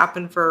things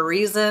happen for a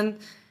reason.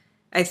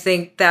 I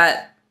think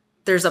that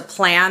there's a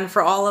plan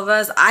for all of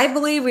us. I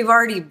believe we've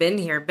already been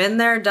here, been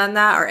there, done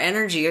that. Our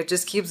energy, it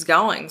just keeps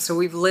going. So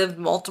we've lived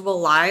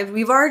multiple lives.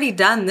 We've already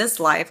done this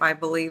life, I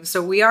believe.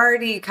 So we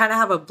already kind of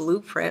have a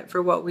blueprint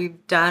for what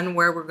we've done,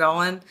 where we're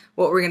going,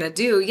 what we're going to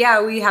do.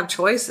 Yeah, we have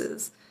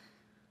choices.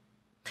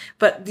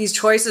 But these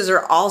choices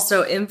are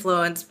also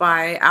influenced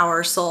by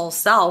our soul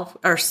self.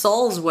 Our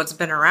soul's what's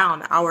been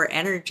around. Our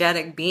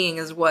energetic being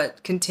is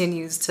what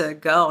continues to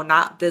go,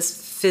 not this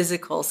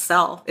physical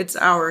self. It's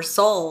our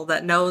soul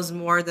that knows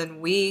more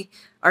than we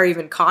are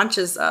even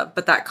conscious of.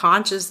 But that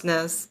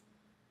consciousness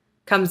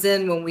comes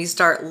in when we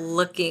start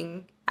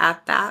looking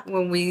at that,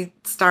 when we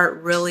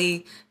start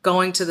really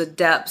going to the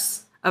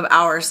depths of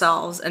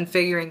ourselves and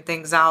figuring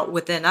things out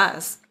within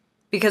us.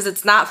 Because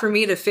it's not for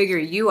me to figure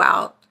you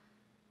out.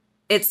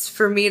 It's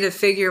for me to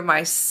figure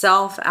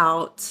myself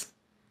out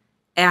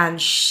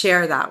and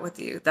share that with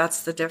you.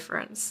 That's the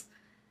difference.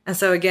 And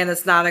so again,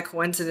 it's not a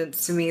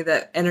coincidence to me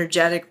that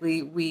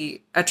energetically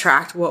we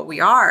attract what we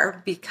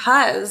are,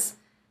 because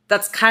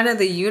that's kind of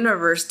the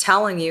universe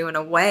telling you in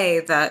a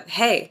way that,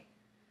 hey,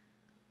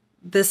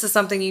 this is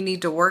something you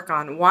need to work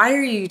on. Why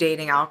are you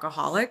dating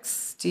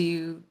alcoholics? Do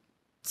you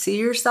see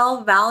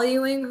yourself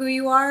valuing who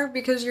you are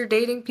because you're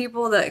dating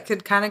people that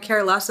could kind of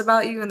care less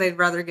about you and they'd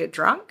rather get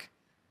drunk?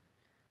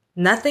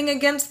 Nothing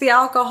against the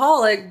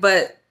alcoholic,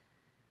 but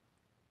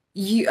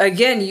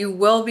you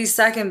will be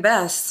second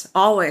best,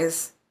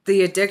 always.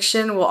 The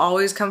addiction will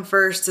always come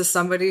first to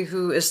somebody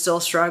who is still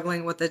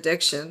struggling with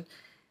addiction.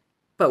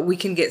 But we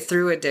can get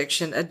through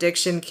addiction.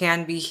 Addiction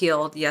can be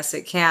healed. Yes,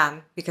 it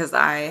can, because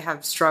I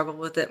have struggled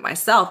with it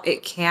myself.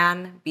 It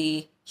can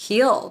be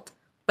healed.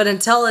 But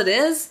until it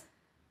is,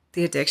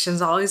 the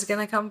addiction's always going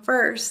to come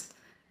first.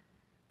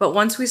 But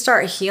once we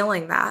start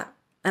healing that,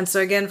 and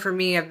so again, for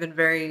me, I've been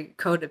very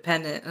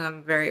codependent and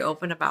I'm very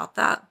open about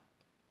that.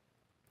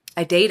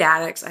 I date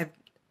addicts.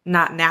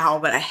 Not now,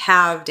 but I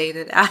have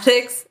dated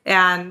addicts.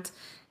 And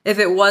if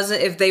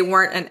they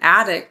weren't an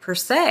addict per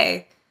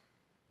se,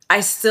 I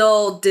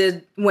still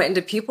went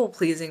into people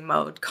pleasing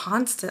mode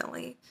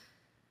constantly.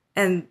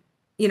 And,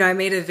 I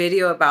made a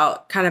video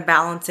about kind of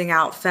balancing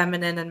out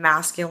feminine and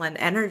masculine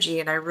energy.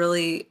 And I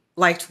really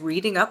liked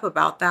reading up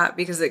about that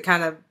because it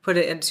kind of put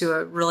it into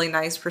a really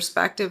nice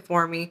perspective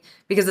for me,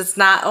 because it's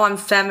not, I'm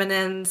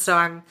feminine, so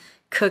I'm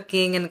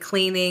cooking and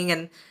cleaning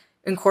and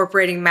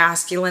incorporating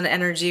masculine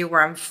energy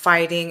where I'm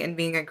fighting and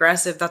being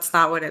aggressive. That's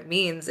not what it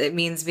means. It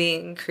means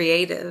being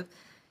creative,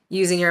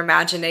 using your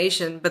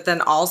imagination, but then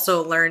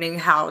also learning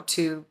how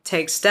to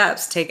take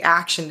steps, take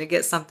action to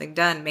get something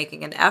done,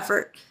 making an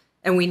effort.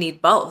 And we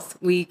need both.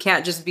 We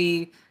can't just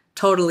be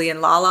totally in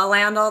la la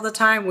land all the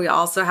time. We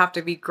also have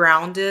to be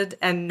grounded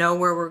and know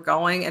where we're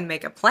going and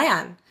make a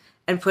plan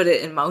and put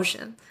it in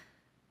motion.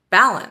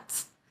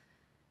 Balance.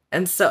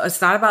 And so it's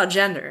not about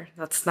gender.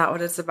 That's not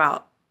what it's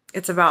about.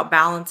 It's about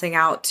balancing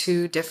out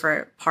two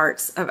different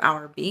parts of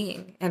our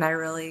being. And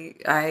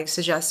I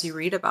suggest you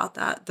read about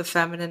that, the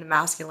feminine and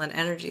masculine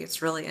energy.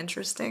 It's really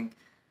interesting.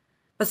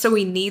 But so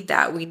we need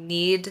that. We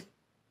need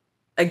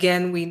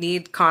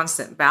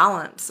constant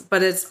balance.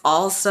 But it's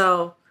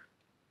also,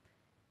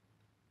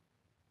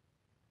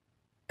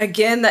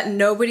 again, that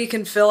nobody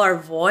can fill our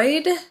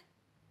void.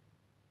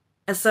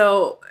 And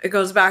so it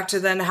goes back to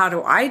then, how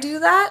do I do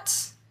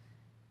that?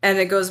 And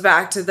it goes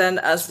back to then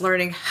us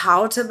learning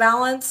how to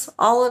balance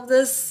all of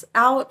this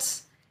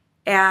out.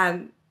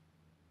 And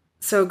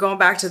so going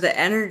back to the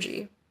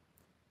energy,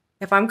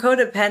 if I'm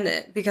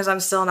codependent because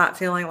I'm still not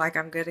feeling like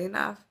I'm good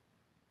enough,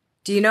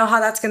 do you know how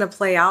that's going to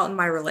play out in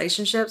my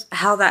relationships?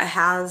 How that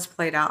has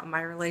played out in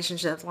my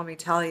relationships, let me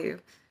tell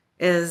you,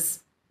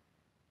 is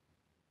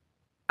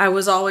I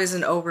was always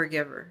an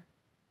overgiver.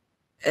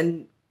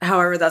 And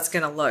however that's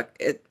going to look,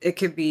 it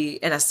could be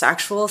in a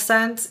sexual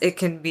sense. It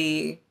can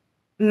be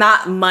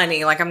not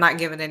money, like I'm not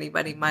giving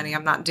anybody money.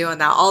 I'm not doing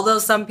that. Although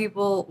some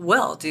people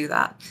will do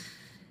that.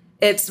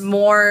 It's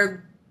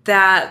more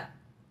that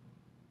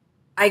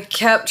I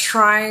kept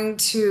trying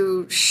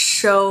to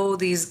show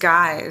these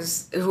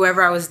guys,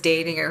 whoever I was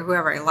dating or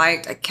whoever I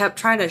liked, I kept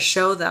trying to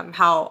show them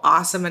how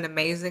awesome and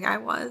amazing I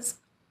was,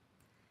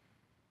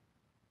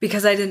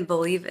 because I didn't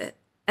believe it.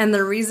 And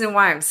the reason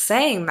why I'm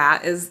saying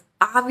that is,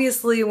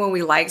 obviously, when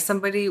we like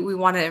somebody, we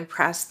want to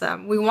impress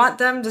them. We want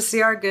them to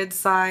see our good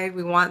side.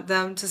 We want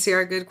them to see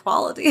our good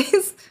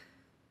qualities.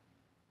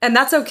 And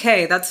that's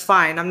okay. That's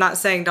fine. I'm not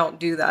saying don't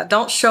do that.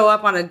 Don't show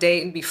up on a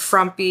date and be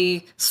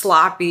frumpy,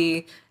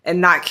 sloppy, and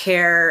not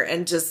care.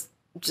 And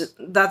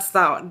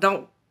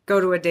don't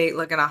go to a date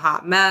looking a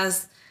hot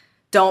mess.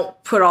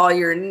 Don't put all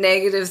your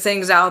negative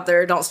things out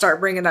there. Don't start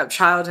bringing up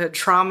childhood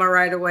trauma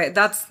right away.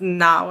 That's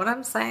not what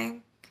I'm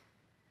saying.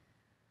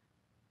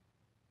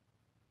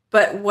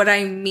 But what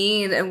I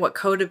mean, and what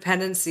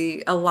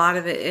codependency, a lot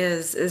of it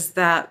is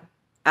that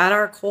at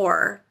our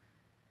core,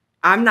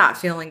 I'm not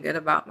feeling good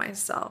about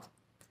myself.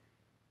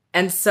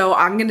 And so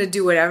I'm going to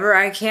do whatever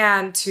I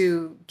can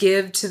to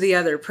give to the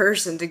other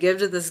person, to give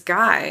to this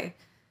guy,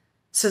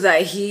 so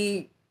that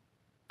he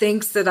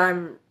thinks that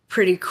I'm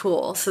pretty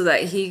cool, so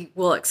that he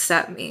will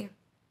accept me.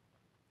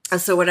 And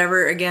so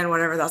whatever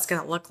that's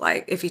going to look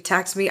like. If he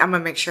texts me, I'm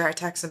going to make sure I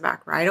text him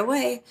back right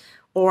away.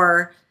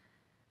 Or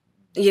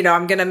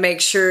I'm going to make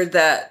sure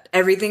that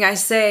everything I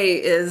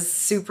say is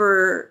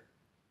super,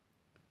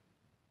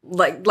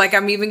 like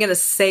I'm even going to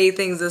say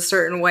things a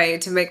certain way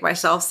to make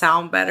myself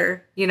sound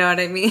better. You know what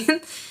I mean?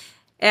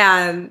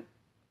 And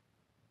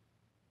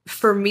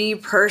for me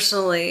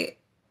personally,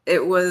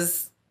 it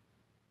was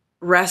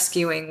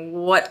rescuing.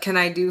 What can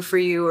I do for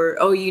you? Or,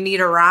 oh, you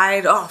need a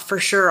ride? Oh, for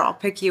sure, I'll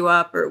pick you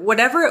up. Or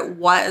whatever it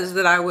was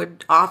that I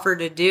would offer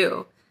to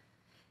do.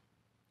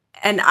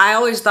 And I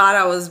always thought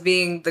I was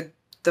being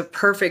the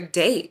perfect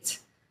date.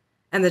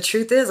 And the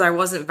truth is, I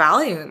wasn't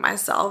valuing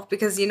myself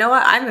because you know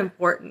what? I'm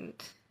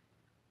important.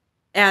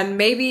 And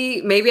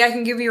maybe I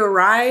can give you a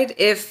ride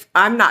if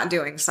I'm not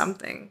doing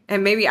something.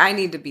 And maybe I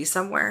need to be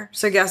somewhere.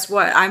 So guess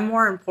what? I'm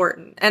more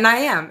important. And I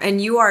am.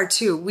 And you are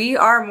too. We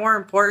are more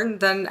important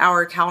than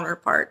our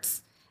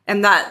counterparts.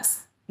 And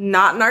that's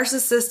not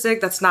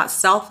narcissistic. That's not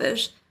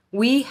selfish.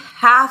 We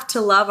have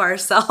to love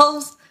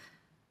ourselves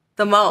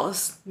the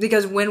most,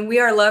 because when we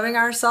are loving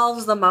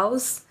ourselves the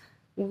most,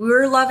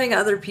 we're loving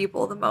other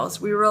people the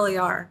most. We really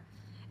are.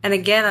 And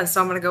again,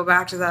 so I'm going to go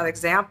back to that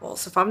example.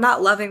 So if I'm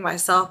not loving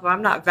myself, if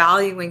I'm not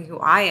valuing who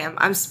I am,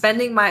 I'm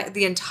spending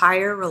the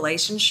entire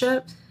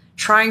relationship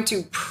trying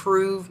to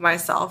prove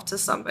myself to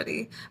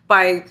somebody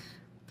by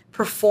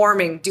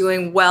performing,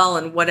 doing well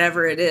in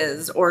whatever it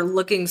is, or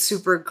looking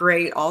super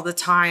great all the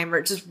time,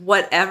 or just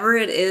whatever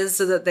it is,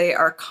 so that they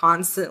are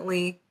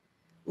constantly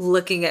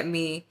looking at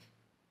me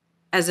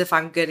as if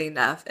I'm good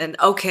enough. And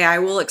okay, I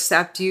will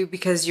accept you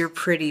because you're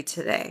pretty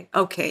today.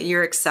 Okay,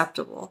 you're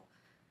acceptable.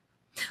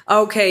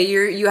 Okay,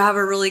 you have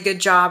a really good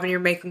job and you're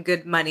making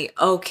good money.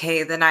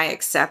 Okay, then I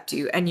accept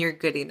you and you're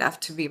good enough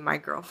to be my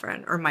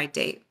girlfriend or my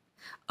date.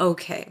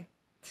 Okay.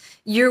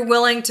 You're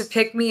willing to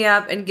pick me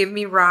up and give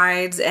me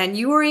rides, and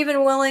you were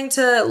even willing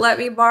to let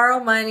me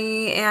borrow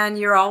money, and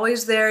you're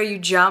always there. You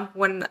jump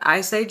when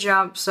I say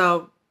jump,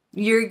 so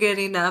you're good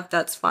enough.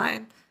 That's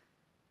fine.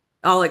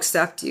 I'll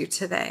accept you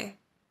today.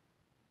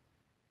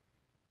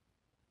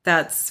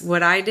 That's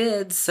what I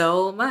did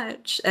so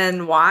much.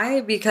 And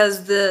why?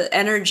 Because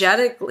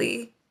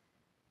energetically,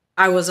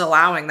 I was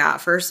allowing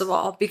that, first of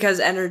all, because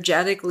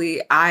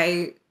energetically,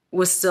 I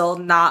was still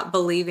not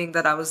believing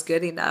that I was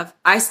good enough.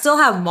 I still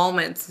have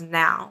moments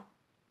now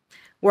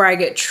where I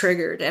get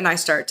triggered and I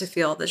start to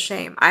feel the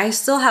shame. I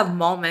still have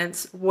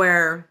moments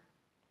where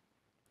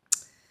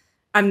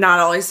I'm not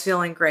always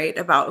feeling great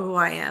about who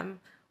I am,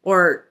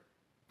 or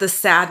the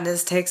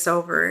sadness takes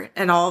over,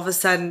 and all of a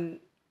sudden,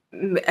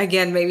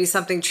 again, maybe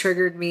something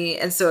triggered me,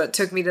 and so it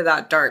took me to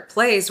that dark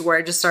place where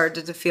I just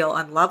started to feel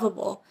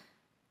unlovable.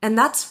 And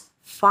that's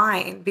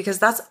fine, because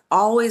that's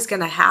always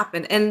going to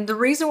happen. And the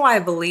reason why I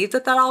believe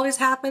that always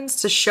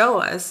happens, to show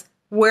us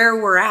where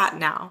we're at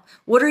now.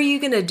 What are you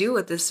going to do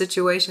with this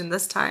situation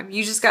this time?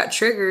 You just got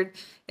triggered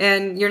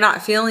and you're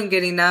not feeling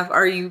good enough.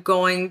 Are you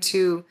going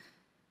to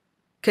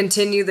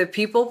continue the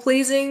people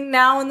pleasing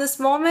now in this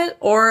moment?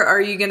 Or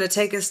are you going to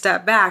take a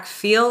step back,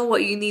 feel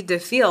what you need to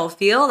feel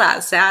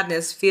that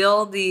sadness,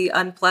 feel the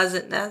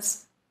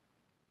unpleasantness,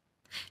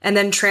 and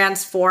then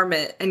transform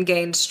it and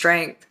gain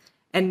strength,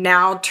 and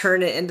now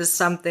turn it into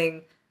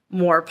something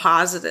more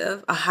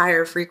positive, a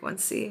higher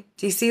frequency?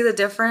 Do you see the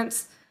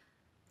difference?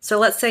 So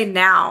let's say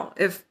now,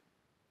 if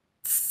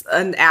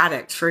an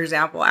addict, for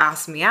example,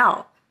 asked me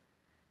out,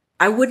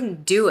 I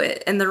wouldn't do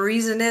it. And the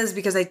reason is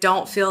because I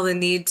don't feel the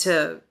need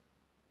to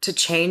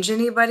change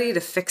anybody,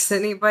 to fix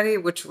anybody,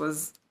 which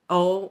was,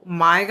 oh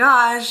my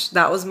gosh,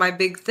 that was my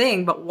big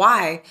thing. But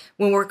why?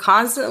 When we're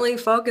constantly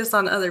focused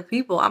on other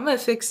people, I'm going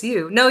to fix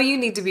you. No, you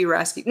need to be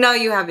rescued. No,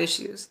 you have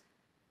issues.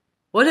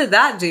 What did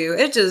that do?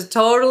 It just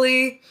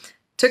totally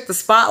took the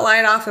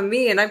spotlight off of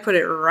me, and I put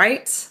it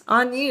right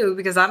on you,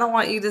 because I don't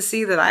want you to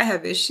see that I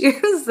have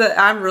issues, that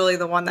I'm really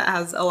the one that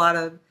has a lot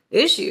of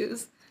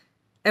issues.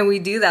 And we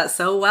do that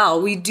so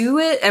well. We do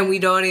it and we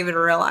don't even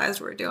realize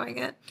we're doing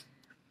it.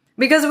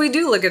 Because we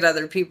do look at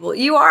other people.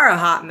 You are a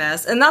hot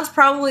mess. And that's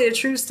probably a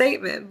true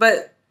statement.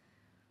 But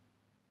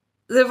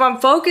if I'm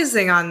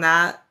focusing on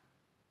that,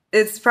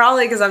 it's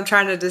probably because I'm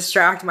trying to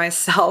distract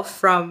myself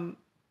from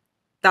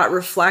that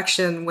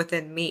reflection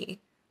within me.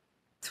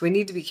 So we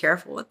need to be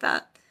careful with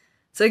that.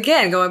 So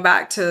again, going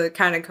back to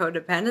kind of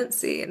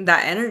codependency and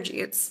that energy,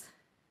 it's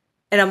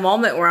in a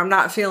moment where I'm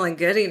not feeling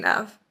good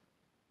enough,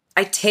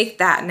 I take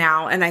that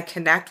now and I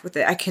connect with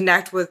it. I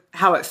connect with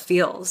how it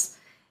feels.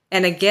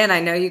 And again,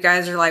 I know you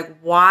guys are like,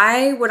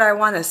 why would I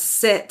want to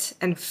sit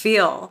and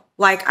feel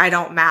like I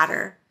don't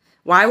matter?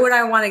 Why would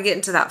I want to get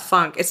into that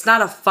funk? It's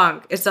not a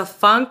funk. It's a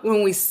funk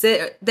when we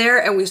sit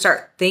there and we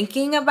start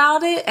thinking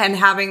about it and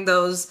having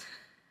those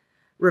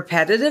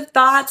repetitive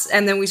thoughts,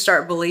 and then we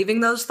start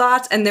believing those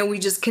thoughts, and then we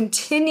just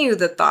continue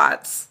the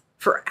thoughts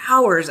for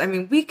hours. I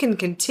mean, we can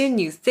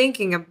continue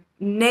thinking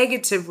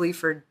negatively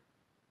for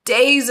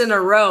days in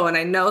a row, and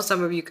I know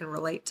some of you can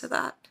relate to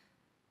that.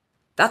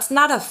 That's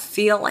not a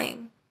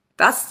feeling.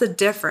 That's the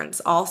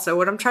difference also.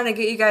 What I'm trying to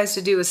get you guys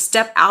to do is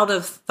step out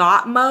of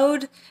thought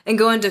mode and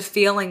go into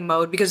feeling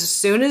mode, because as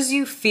soon as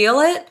you feel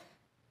it,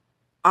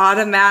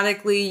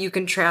 automatically you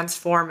can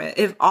transform it.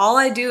 If all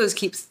I do is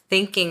keep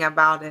thinking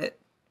about it,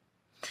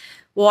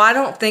 well, I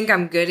don't think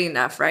I'm good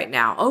enough right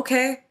now.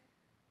 Okay.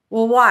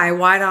 Well, why?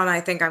 Why don't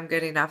I think I'm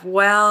good enough?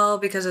 Well,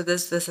 because of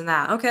this, this, and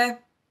that. Okay.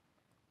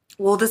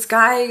 Well, this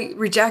guy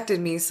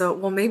rejected me, so,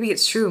 well, maybe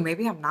it's true.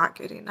 Maybe I'm not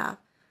good enough.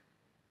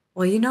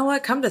 well, you know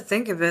what? Come to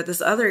think of it,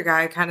 this other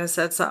guy kind of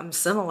said something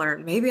similar.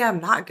 Maybe I'm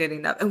not good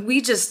enough. And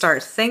we just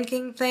start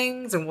thinking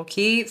things and we'll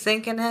keep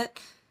thinking it,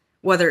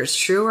 whether it's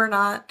true or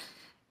not.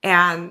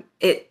 And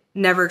it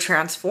never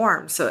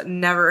transforms. So it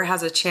never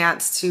has a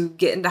chance to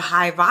get into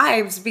high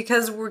vibes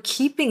because we're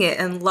keeping it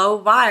in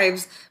low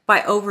vibes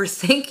by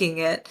overthinking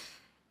it.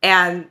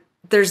 And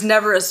there's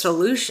never a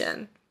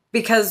solution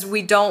because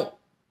we don't.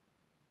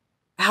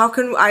 How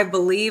can I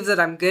believe that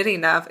I'm good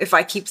enough if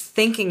I keep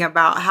thinking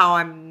about how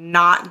I'm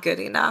not good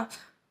enough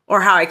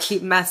or how I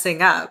keep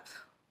messing up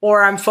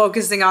or I'm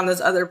focusing on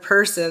this other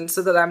person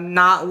so that I'm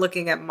not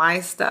looking at my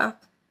stuff?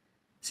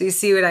 So you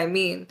see what I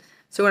mean?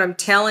 So when I'm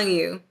telling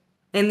you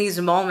in these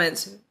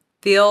moments,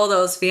 feel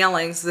those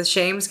feelings, the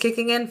shame's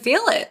kicking in,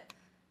 feel it.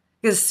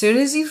 Because as soon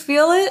as you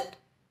feel it,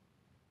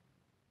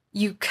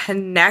 you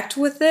connect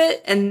with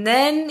it and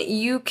then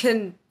you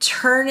can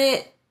turn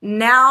it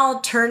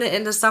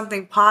into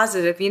something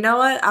positive. You know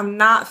what? I'm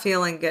not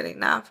feeling good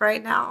enough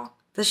right now.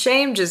 The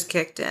shame just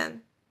kicked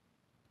in.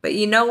 But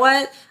you know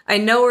what? I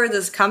know where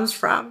this comes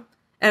from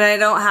and I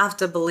don't have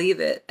to believe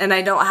it and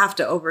I don't have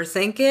to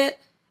overthink it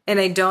and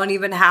I don't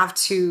even have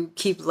to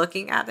keep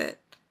looking at it.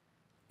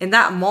 In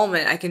that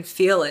moment, I can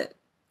feel it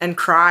and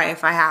cry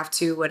if I have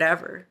to,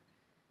 whatever.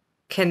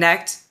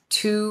 Connect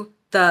to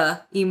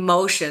the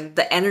emotion,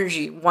 the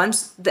energy.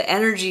 Once the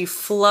energy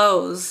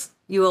flows,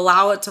 you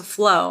allow it to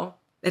flow.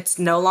 It's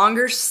no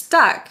longer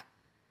stuck.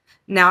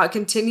 Now it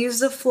continues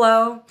to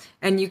flow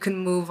and you can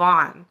move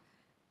on.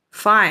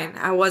 Fine,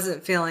 I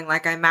wasn't feeling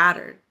like I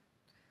mattered.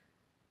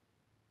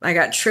 I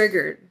got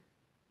triggered.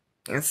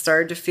 I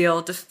started to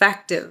feel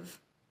defective.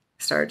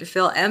 I started to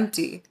feel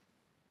empty.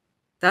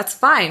 That's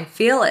fine,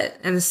 feel it.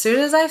 And as soon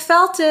as I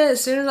felt it,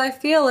 as soon as I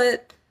feel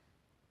it,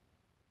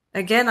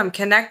 again, I'm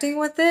connecting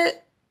with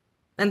it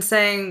and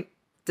saying,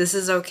 this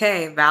is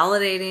okay,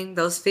 validating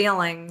those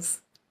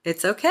feelings.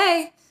 It's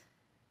okay.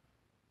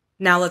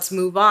 Now let's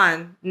move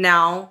on.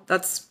 Now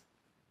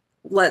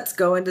let's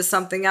go into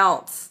something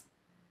else.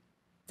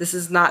 This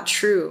is not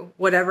true.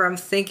 Whatever I'm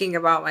thinking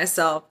about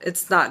myself,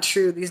 it's not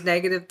true. These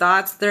negative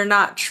thoughts, they're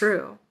not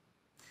true.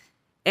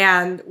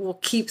 And we'll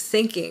keep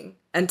thinking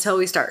until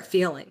we start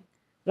feeling.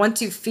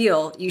 Once you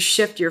feel, you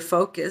shift your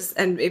focus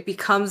and it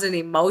becomes an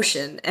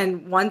emotion.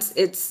 And once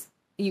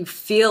you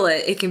feel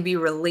it, it can be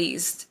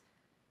released.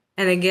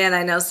 And again,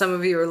 I know some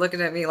of you are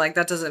looking at me like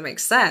that doesn't make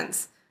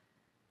sense.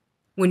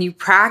 When you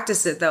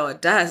practice it, though,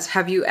 it does.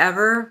 Have you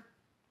ever,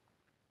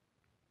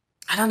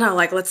 I don't know,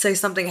 like let's say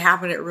something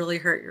happened, it really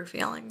hurt your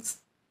feelings.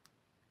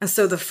 And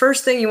so the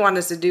first thing you want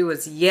us to do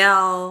is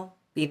yell,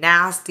 be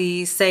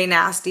nasty, say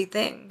nasty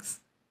things.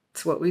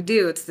 It's what we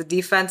do. It's the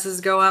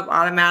defenses go up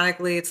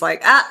automatically. It's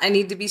like, I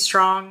need to be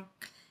strong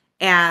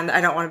and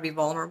I don't want to be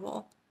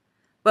vulnerable.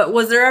 But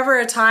was there ever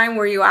a time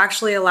where you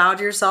actually allowed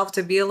yourself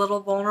to be a little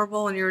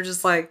vulnerable and you were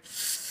just like,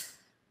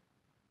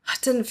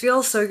 it didn't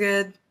feel so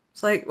good.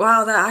 It's like,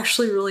 wow, that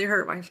actually really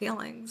hurt my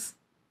feelings.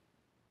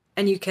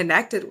 And you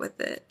connected with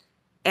it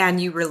and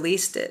you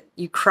released it.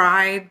 You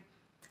cried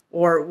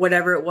or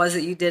whatever it was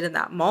that you did in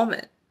that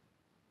moment.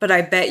 But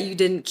I bet you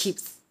didn't keep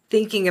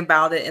thinking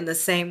about it in the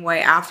same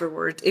way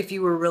afterwards if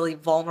you were really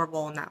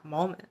vulnerable in that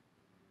moment.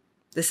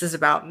 This is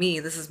about me.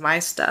 This is my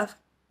stuff.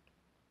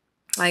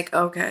 Like,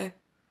 okay.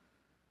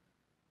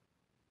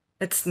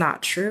 It's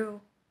not true.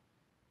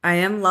 I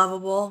am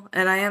lovable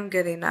and I am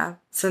good enough.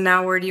 So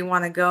now where do you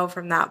want to go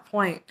from that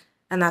point?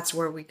 And that's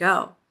where we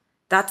go.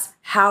 That's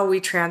how we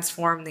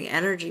transform the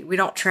energy. We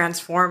don't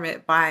transform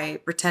it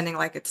by pretending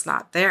like it's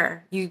not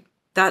there.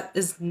 That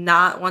is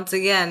not, once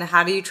again,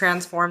 how do you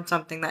transform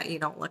something that you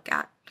don't look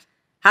at?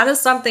 How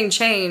does something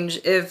change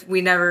if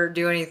we never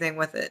do anything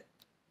with it?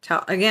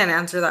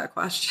 Answer that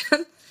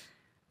question.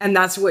 And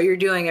that's what you're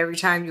doing every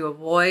time you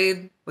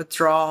avoid,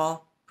 withdraw,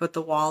 put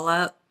the wall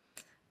up,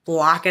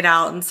 block it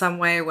out in some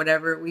way,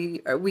 whatever. We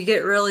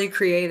get really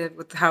creative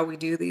with how we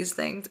do these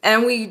things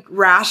and we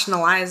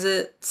rationalize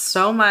it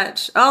so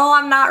much. Oh,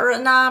 I'm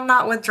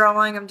not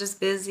withdrawing. I'm just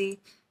busy.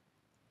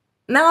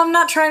 No, I'm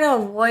not trying to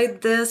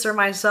avoid this or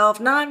myself.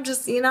 No, I'm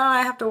just,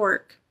 I have to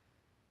work.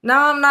 No,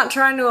 I'm not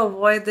trying to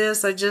avoid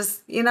this. I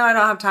just, I don't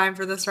have time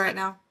for this right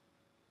now.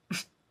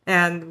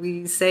 And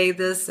we say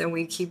this and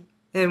we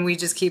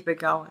just keep it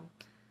going.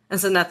 And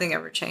so nothing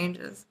ever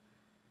changes.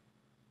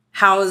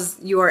 How is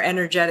your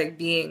energetic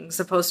being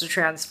supposed to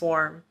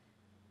transform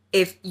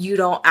if you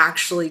don't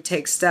actually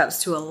take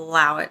steps to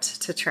allow it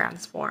to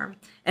transform?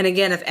 And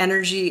again, if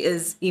energy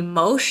is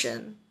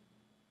emotion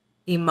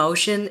in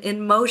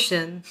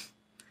motion,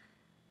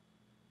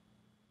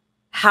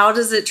 how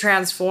does it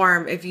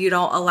transform if you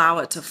don't allow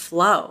it to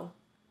flow?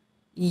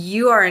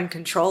 You are in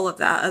control of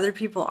that. Other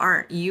people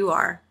aren't. You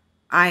are.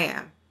 I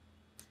am.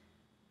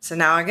 So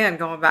now again,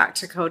 going back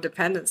to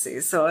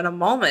codependency. So in a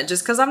moment,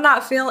 just because I'm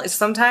not feeling,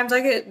 sometimes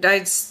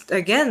I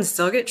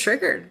still get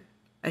triggered.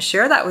 I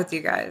share that with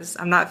you guys.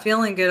 I'm not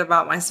feeling good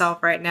about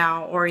myself right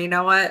now. Or you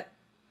know what?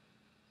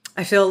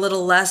 I feel a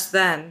little less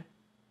than.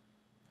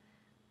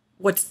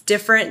 What's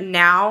different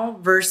now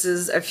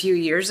versus a few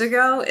years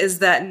ago is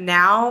that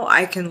now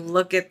I can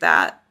look at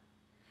that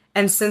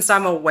And since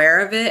I'm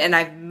aware of it and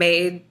I've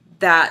made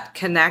that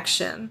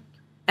connection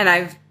and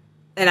I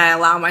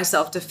allow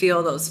myself to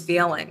feel those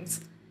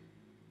feelings,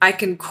 I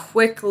can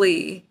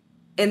quickly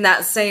in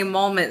that same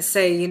moment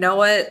say, you know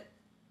what?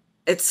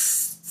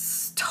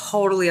 It's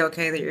totally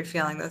okay that you're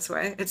feeling this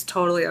way. It's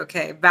totally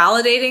okay.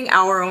 Validating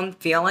our own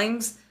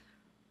feelings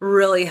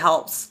really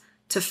helps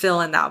to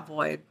fill in that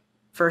void.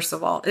 First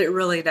of all, it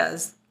really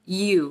does.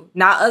 You,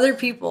 not other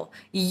people.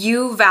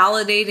 You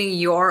validating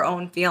your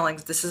own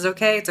feelings. This is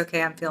okay. It's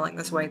okay. I'm feeling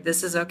this way.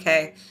 This is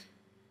okay.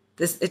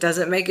 It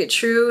doesn't make it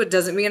true. It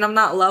doesn't mean I'm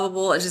not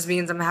lovable. It just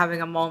means I'm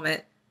having a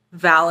moment.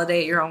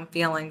 Validate your own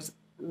feelings.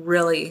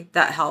 Really,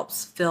 that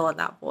helps fill in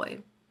that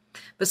void.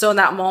 But so in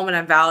that moment,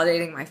 I'm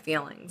validating my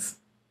feelings.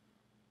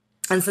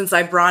 And since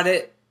I brought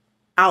it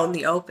out in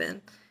the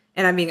open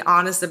and I'm being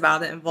honest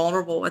about it and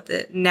vulnerable with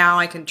it, now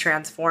I can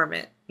transform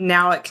it.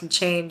 Now it can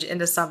change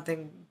into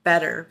something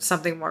better,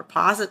 something more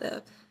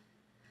positive.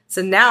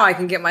 So now I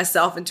can get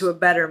myself into a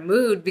better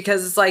mood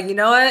because it's like, you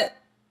know what?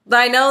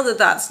 I know that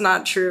that's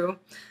not true.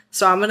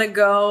 So I'm going to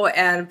go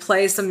and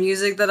play some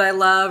music that I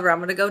love, or I'm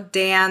going to go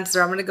dance,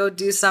 or I'm going to go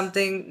do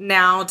something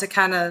now to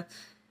kind of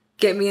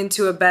get me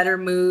into a better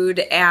mood.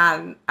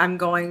 And I'm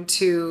going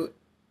to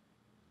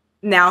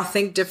now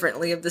think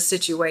differently of the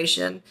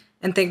situation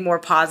and think more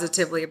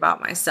positively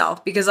about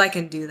myself because I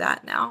can do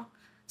that now.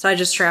 So I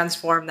just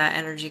transform that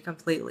energy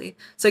completely.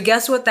 So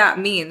guess what that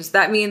means?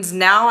 That means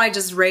now I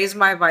just raise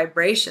my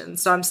vibration.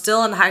 So I'm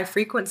still in high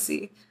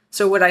frequency.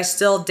 So would I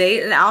still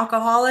date an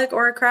alcoholic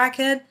or a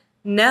crackhead?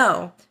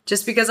 No.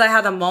 Just because I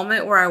had a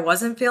moment where I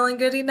wasn't feeling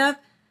good enough,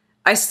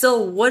 I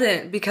still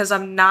wouldn't, because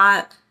I'm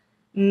not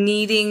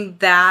needing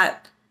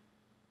that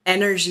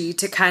energy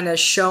to kind of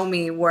show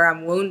me where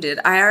I'm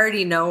wounded. I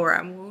already know where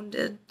I'm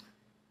wounded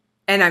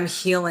and I'm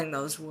healing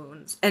those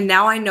wounds. And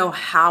now I know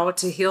how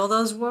to heal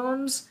those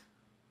wounds.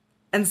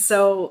 And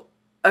so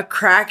a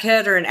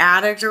crackhead or an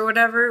addict or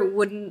whatever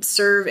wouldn't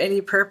serve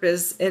any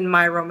purpose in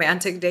my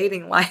romantic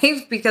dating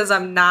life because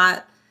I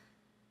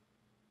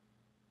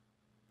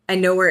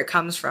know where it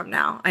comes from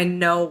now. I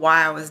know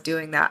why I was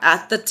doing that.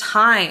 At the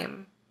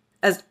time,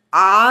 as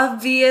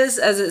obvious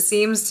as it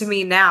seems to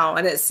me now,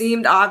 and it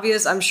seemed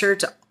obvious, I'm sure,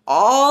 to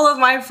all of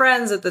my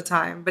friends at the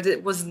time, but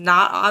it was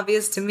not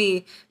obvious to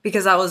me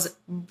because I was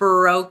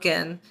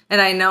broken. And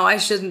I know I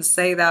shouldn't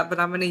say that, but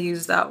I'm going to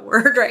use that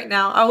word right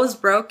now. I was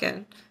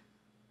broken.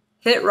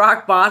 Hit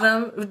rock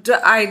bottom.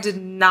 I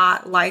did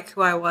not like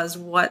who I was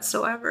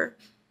whatsoever.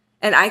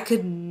 And I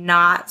could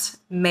not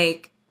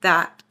make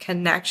that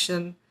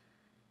connection.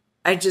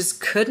 I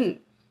just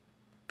couldn't,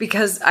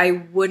 because I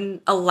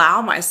wouldn't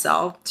allow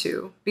myself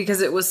to,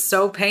 because it was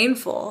so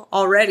painful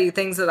already,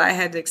 things that I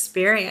had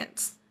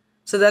experienced.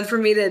 So then for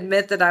me to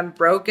admit that I'm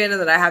broken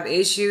and that I have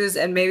issues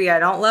and maybe I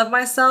don't love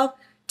myself,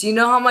 do you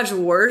know how much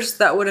worse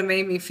that would have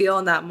made me feel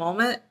in that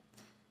moment?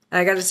 And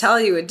I got to tell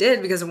you, it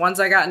did, because once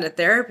I got into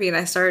therapy and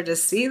I started to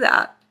see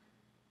that,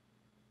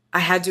 I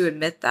had to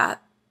admit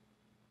that.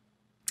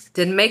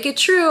 Didn't make it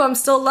true. I'm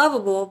still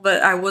lovable,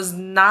 but I was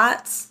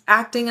not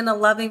acting in a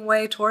loving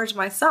way towards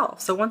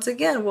myself. So once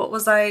again, what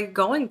was I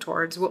going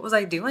towards? What was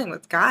I doing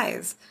with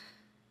guys?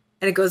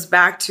 And it goes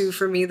back to,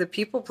 for me, the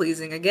people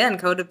pleasing. Again,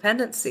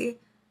 codependency.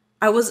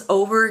 I was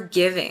over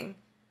giving.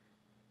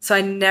 So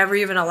I never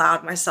even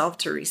allowed myself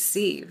to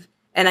receive.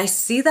 And I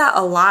see that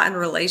a lot in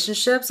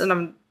relationships.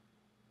 And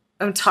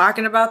I'm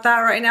talking about that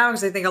right now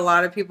because I think a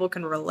lot of people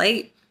can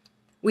relate.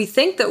 We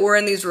think that we're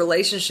in these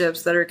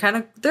relationships that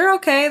are they're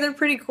okay, they're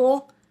pretty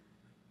cool.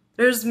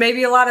 There's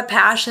maybe a lot of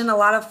passion, a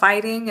lot of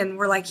fighting, and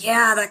we're like,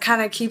 yeah, that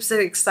kind of keeps it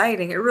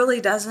exciting. It really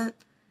doesn't.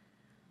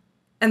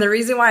 And the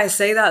reason why I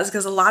say that is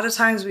because a lot of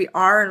times we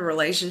are in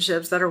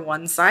relationships that are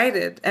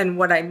one-sided. And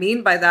what I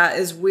mean by that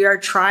is we are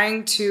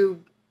trying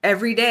to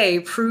every day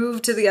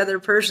prove to the other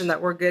person that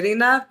we're good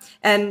enough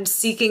and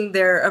seeking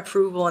their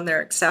approval and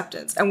their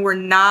acceptance. And we're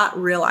not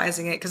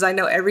realizing it, because I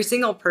know every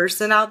single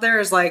person out there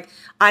is like,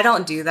 I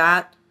don't do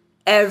that.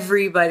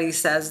 Everybody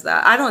says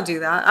that. I don't do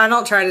that. I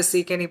don't try to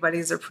seek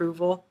anybody's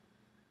approval.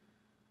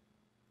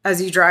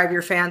 As you drive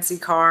your fancy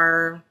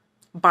car,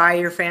 buy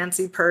your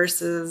fancy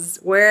purses,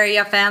 wear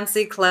your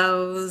fancy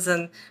clothes,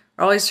 and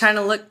we're always trying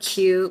to look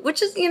cute,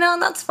 which is,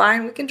 that's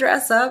fine. We can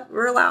dress up.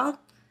 We're allowed.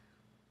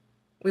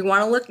 We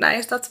want to look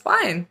nice. That's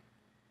fine.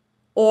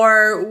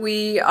 Or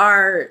we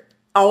are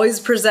always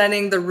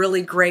presenting the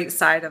really great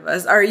side of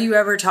us. Are you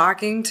ever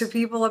talking to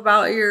people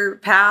about your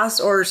past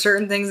or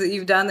certain things that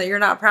you've done that you're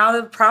not proud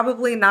of?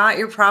 Probably not.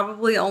 You're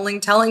probably only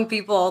telling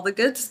people all the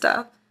good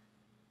stuff,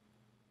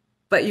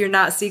 but you're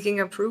not seeking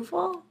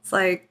approval. It's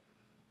like,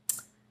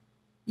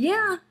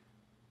 yeah,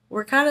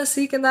 we're kind of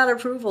seeking that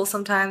approval.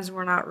 Sometimes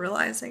we're not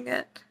realizing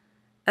it.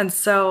 And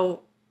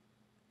so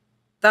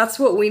that's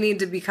what we need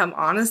to become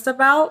honest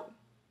about,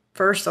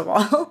 first of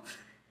all,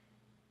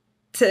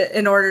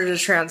 in order to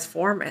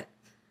transform it.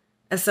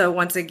 And so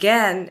once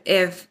again,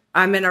 if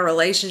I'm in a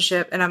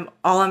relationship and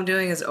all I'm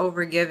doing is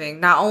overgiving,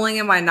 not only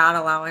am I not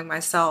allowing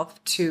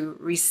myself to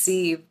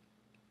receive,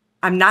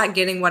 I'm not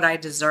getting what I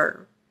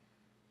deserve.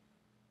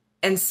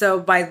 And so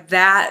by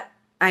that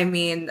I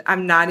mean,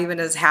 I'm not even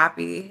as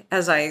happy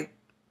as I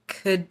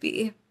could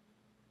be.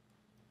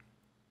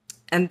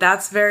 And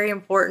that's very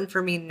important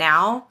for me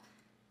now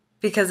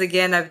because,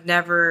 again, I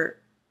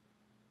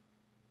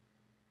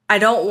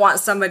don't want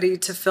somebody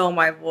to fill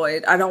my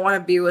void. I don't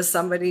want to be with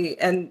somebody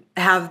and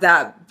have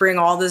that bring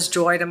all this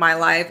joy to my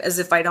life as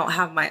if I don't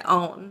have my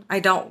own.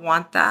 I don't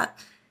want that.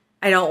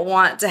 I don't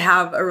want to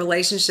have a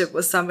relationship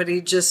with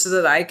somebody just so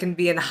that I can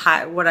be in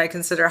what I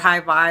consider high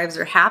vibes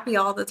or happy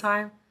all the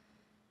time.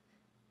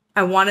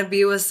 I want to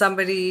be with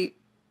somebody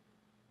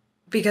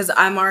because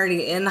I'm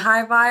already in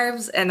high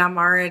vibes and I'm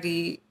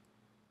already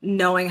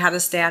knowing how to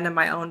stand in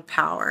my own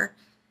power.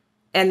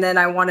 And then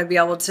I want to be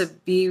able to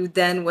be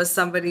then with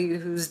somebody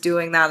who's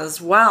doing that as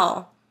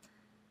well.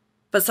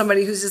 But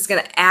somebody who's just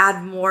going to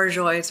add more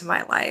joy to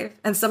my life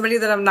and somebody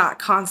that I'm not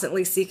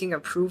constantly seeking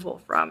approval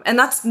from. And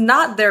that's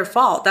not their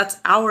fault. That's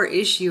our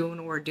issue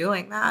when we're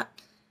doing that.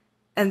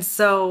 And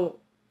so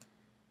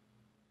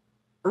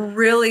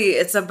really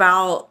it's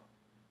about,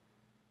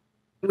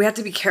 we have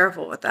to be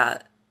careful with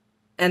that.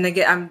 And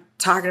again, I'm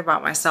talking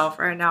about myself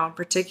right now in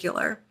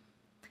particular,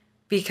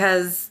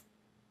 because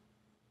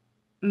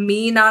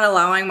me not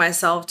allowing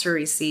myself to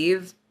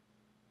receive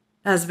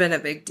has been a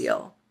big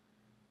deal.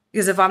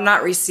 Because if I'm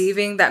not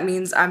receiving, that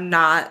means I'm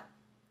not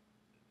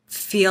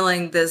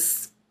feeling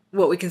this,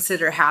 what we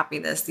consider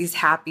happiness, these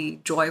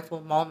happy,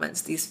 joyful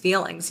moments, these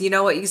feelings. You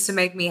know what used to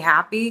make me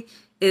happy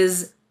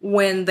is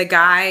when the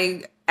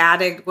guy,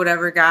 addict,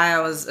 whatever guy I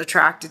was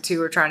attracted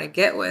to or trying to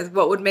get with,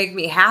 what would make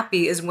me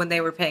happy is when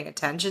they were paying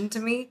attention to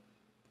me.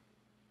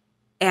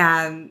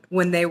 And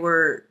when they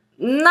were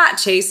not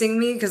chasing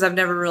me, because I've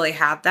never really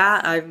had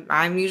that.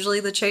 I'm usually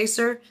the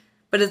chaser.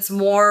 But it's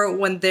more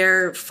when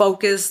they're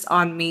focused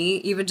on me,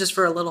 even just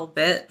for a little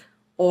bit,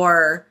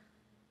 or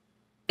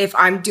if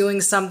I'm doing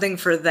something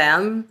for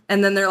them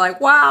and then they're like,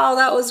 wow,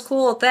 that was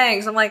cool,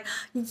 thanks. I'm like,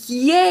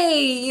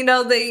 yay, you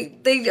know,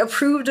 they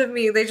approved of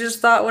me. They just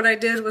thought what I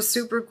did was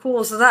super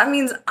cool. So that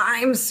means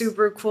I'm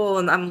super cool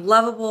and I'm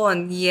lovable,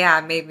 and yeah,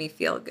 it made me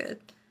feel good.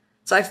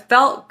 So I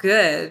felt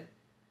good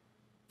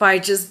by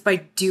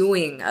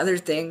doing other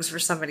things for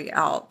somebody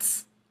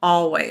else,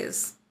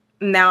 always.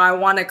 Now, I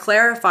want to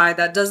clarify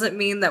that doesn't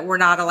mean that we're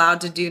not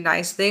allowed to do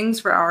nice things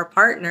for our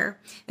partner.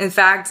 In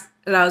fact,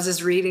 and I was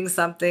just reading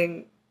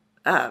something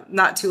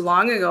not too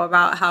long ago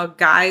about how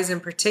guys in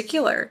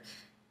particular,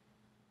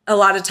 a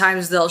lot of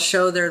times they'll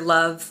show their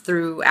love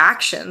through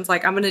actions.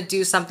 Like, I'm going to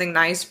do something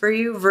nice for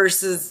you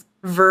versus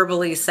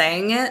verbally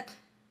saying it.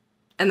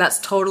 And that's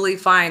totally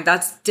fine.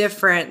 That's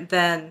different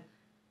than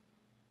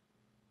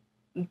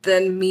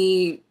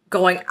me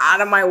going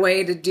out of my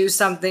way to do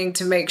something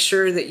to make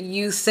sure that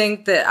you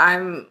think that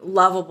I'm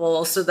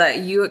lovable so that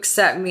you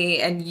accept me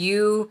and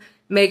you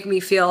make me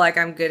feel like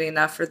I'm good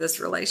enough for this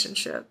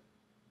relationship.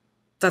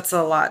 That's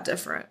a lot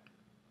different.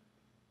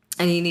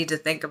 And you need to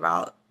think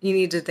about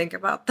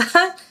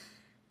that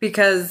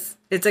because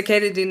it's okay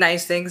to do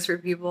nice things for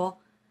people.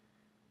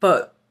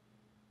 But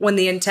when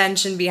the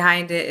intention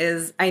behind it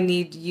is, I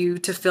need you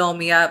to fill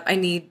me up. I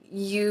need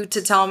you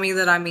to tell me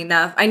that I'm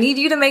enough. I need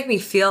you to make me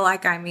feel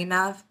like I'm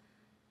enough.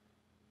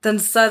 Then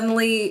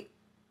suddenly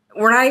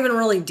we're not even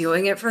really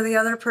doing it for the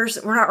other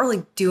person. We're not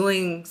really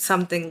doing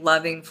something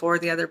loving for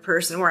the other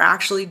person. We're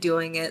actually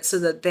doing it so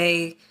that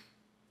they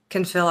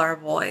can fill our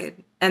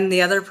void. And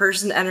the other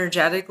person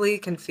energetically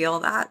can feel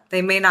that.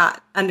 They may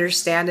not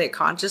understand it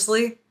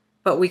consciously,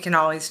 but we can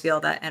always feel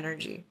that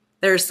energy.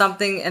 There's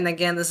something, and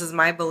again, this is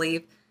my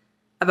belief,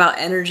 about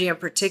energy in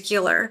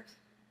particular.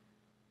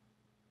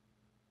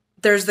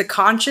 There's the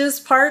conscious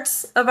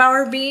parts of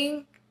our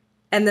being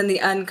and then the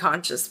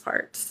unconscious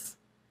parts.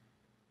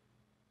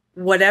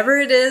 Whatever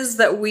it is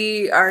that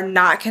we are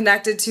not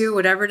connected to,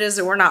 whatever it is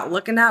that we're not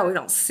looking at, we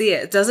don't see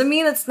it. It doesn't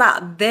mean it's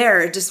not there.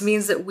 It just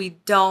means that we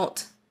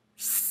don't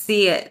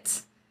see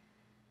it.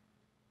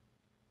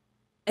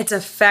 It's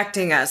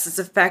affecting us. It's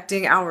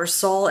affecting our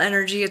soul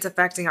energy. It's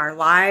affecting our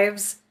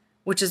lives,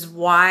 which is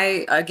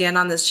why, again,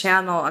 on this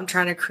channel, I'm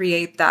trying to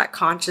create that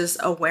conscious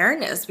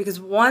awareness, because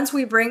once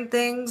we bring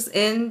things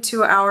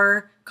into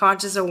our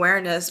conscious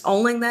awareness,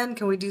 only then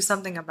can we do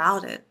something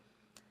about it.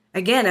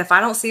 Again, if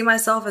I don't see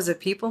myself as a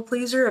people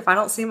pleaser, if I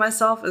don't see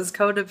myself as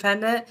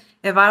codependent,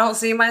 if I don't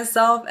see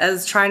myself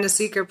as trying to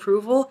seek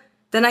approval,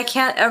 then I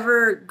can't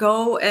ever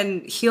go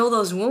and heal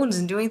those wounds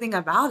and do anything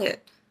about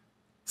it.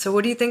 So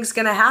what do you think is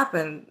going to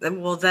happen?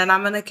 Well, then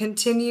I'm going to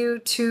continue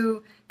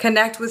to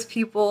connect with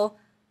people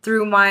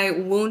through my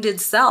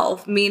wounded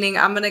self, meaning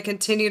I'm going to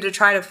continue to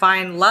try to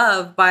find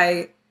love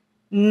by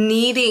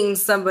needing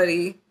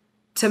somebody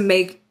to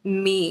make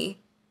me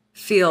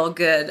feel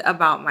good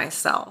about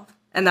myself.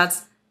 And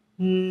that's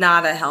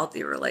not a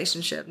healthy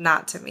relationship,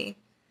 not to me.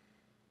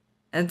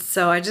 And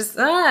so I just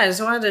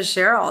wanted to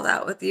share all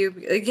that with you.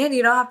 Again,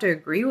 you don't have to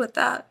agree with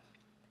that,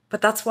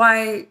 but that's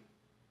why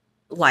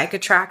like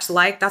attracts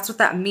like. That's what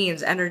that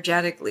means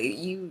energetically.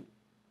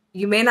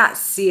 You may not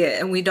see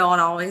it, and we don't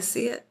always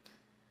see it.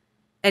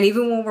 And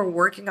even when we're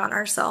working on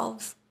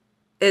ourselves,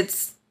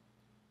 it's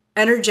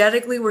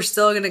energetically, we're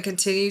still going to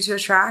continue to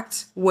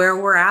attract where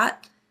we're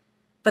at.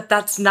 But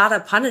that's not a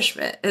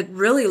punishment. It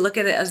really, look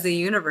at it as the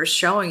universe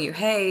showing you,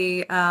 hey,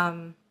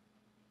 you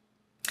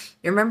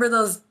remember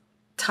those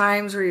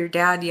times where your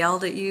dad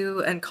yelled at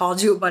you and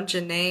called you a bunch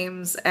of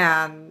names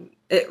and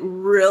it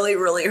really,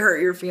 really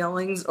hurt your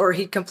feelings, or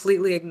he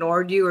completely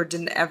ignored you or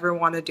didn't ever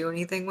want to do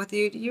anything with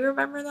you? Do you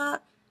remember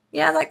that?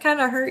 Yeah, that kind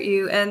of hurt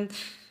you. And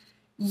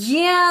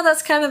yeah,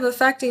 that's kind of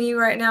affecting you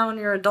right now in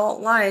your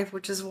adult life,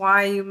 which is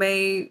why you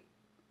may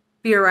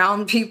be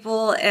around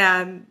people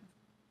and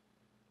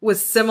with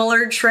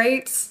similar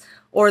traits,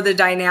 or the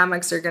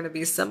dynamics are going to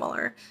be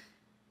similar.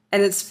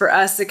 And it's for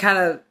us to kind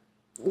of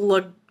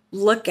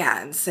look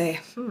at and say,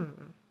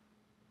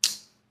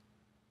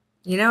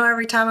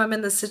 every time I'm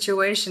in this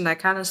situation, I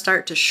kind of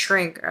start to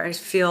shrink, or I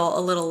feel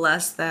a little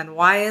less than.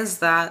 Why is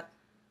that?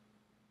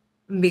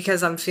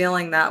 Because I'm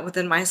feeling that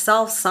within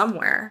myself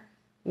somewhere.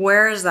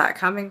 Where is that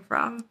coming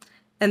from?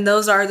 And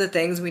those are the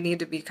things we need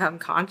to become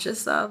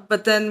conscious of.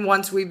 But then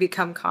once we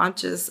become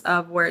conscious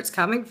of where it's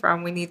coming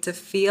from, we need to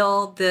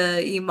feel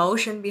the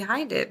emotion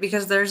behind it,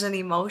 because there's an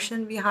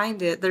emotion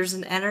behind it. There's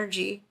an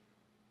energy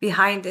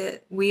behind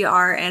it. We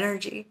are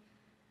energy.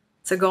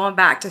 So going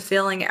back to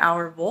filling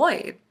our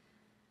void,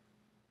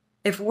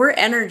 if we're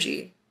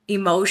energy,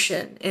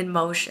 emotion in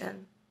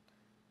motion,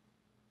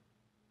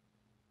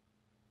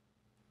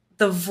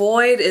 the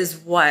void is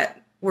what?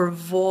 We're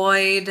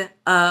void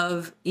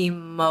of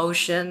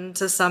emotion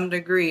to some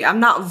degree.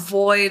 I'm not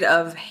void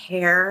of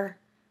hair.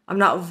 I'm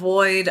not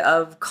void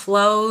of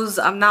clothes.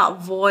 I'm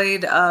not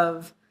void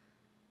of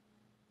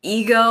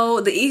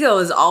ego. The ego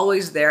is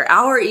always there.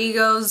 Our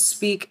egos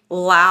speak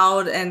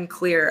loud and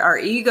clear. Our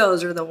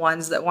egos are the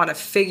ones that want to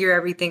figure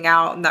everything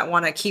out and that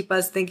want to keep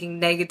us thinking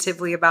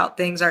negatively about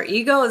things. Our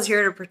ego is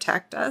here to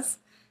protect us.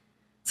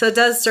 So it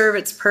does serve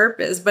its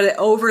purpose, but it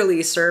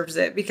overly serves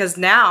it, because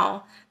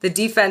now the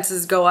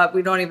defenses go up.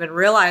 We don't even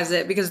realize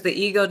it, because the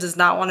ego does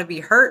not want to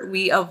be hurt.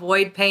 We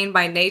avoid pain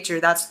by nature.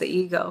 That's the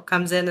ego.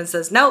 Comes in and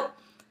says, nope,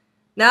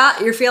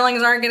 your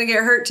feelings aren't going to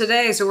get hurt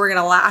today, so we're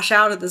going to lash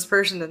out at this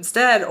person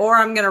instead, or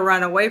I'm going to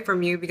run away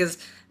from you because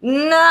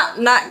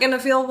not going to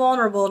feel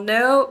vulnerable.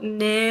 No,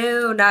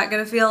 not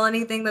going to feel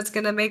anything that's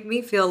going to make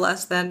me feel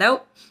less than.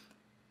 Nope.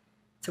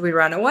 So we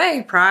run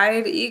away.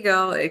 Pride,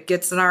 ego, it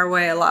gets in our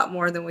way a lot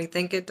more than we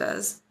think it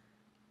does.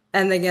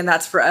 And again,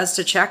 that's for us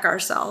to check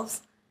ourselves.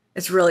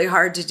 It's really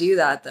hard to do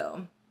that,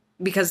 though,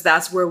 because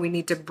that's where we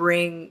need to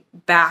bring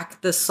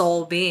back the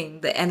soul being,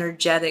 the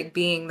energetic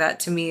being that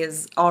to me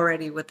is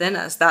already within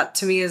us. That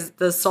to me is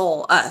the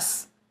soul,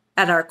 us,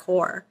 at our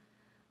core.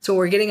 So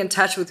we're getting in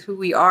touch with who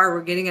we are.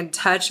 We're getting in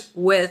touch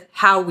with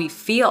how we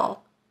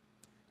feel.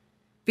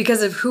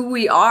 Because of who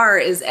we are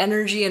is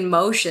energy in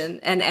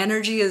motion, and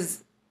energy is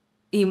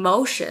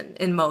emotion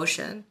in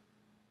motion.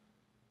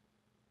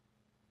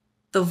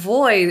 The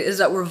void is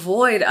that we're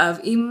void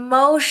of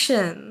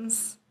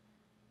emotions.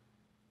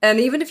 And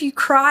even if you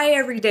cry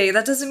every day,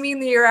 that doesn't mean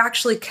that you're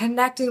actually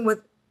connecting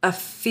with a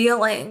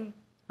feeling.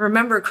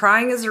 Remember,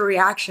 crying is a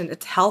reaction.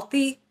 It's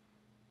healthy,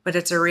 but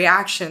it's a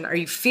reaction. Are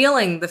you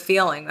feeling the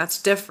feeling?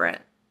 That's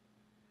different.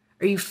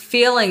 Are you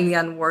feeling the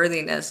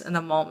unworthiness in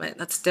a moment?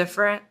 That's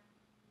different.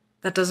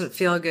 That doesn't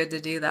feel good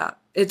to do that.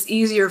 It's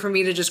easier for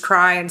me to just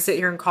cry and sit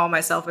here and call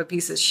myself a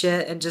piece of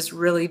shit and just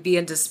really be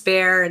in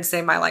despair and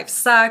say my life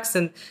sucks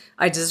and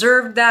I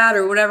deserved that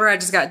or whatever. I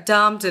just got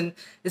dumped and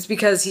it's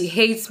because he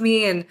hates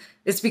me and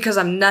it's because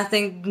I'm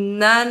nothing.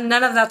 None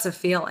of that's a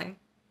feeling.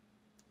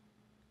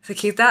 So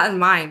keep that in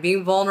mind.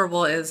 Being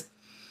vulnerable is,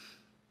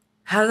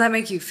 how does that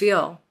make you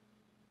feel?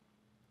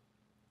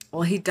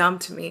 Well, he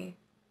dumped me.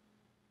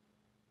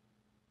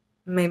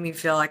 It made me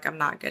feel like I'm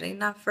not good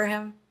enough for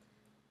him.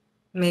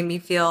 It made me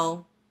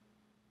feel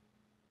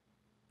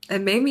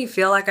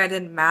like I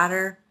didn't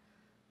matter.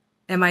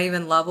 Am I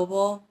even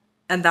lovable?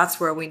 And that's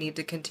where we need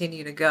to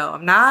continue to go.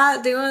 I'm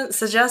not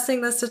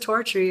suggesting this to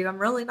torture you. I'm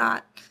really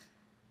not.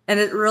 And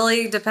it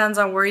really depends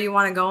on where you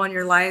want to go in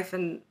your life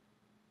and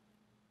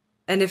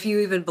if you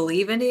even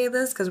believe any of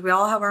this, because we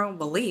all have our own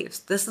beliefs.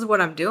 This is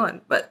what I'm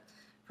doing. But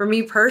for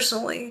me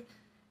personally,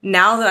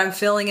 now that I'm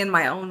filling in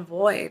my own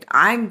void,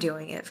 I'm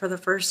doing it for the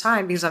first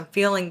time because I'm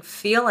feeling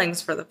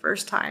feelings for the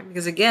first time.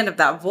 Because again, if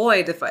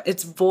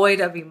it's void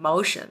of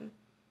emotion.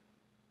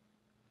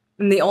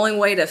 And the only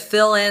way to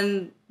fill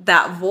in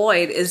that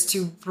void is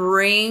to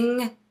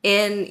bring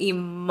in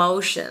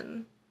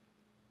emotion.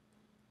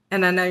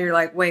 And I know you're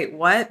like, wait,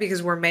 what?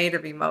 Because we're made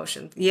of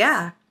emotions.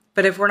 Yeah,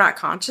 but if we're not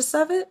conscious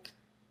of it,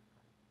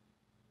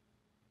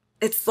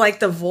 it's like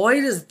the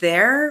void is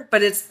there,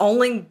 but it's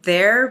only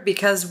there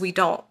because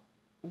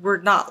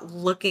we're not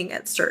looking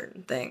at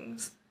certain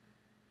things.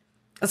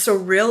 So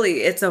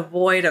really, it's a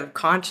void of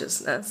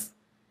consciousness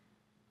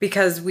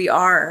because we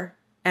are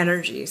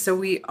energy. So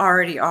we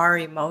already are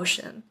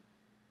emotion.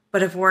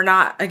 But if we're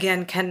not,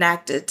 again,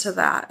 connected to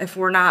that, if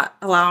we're not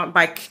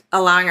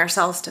allowing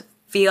ourselves to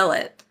feel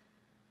it,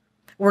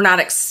 we're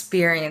not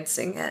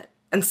experiencing it.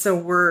 And so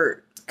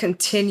we're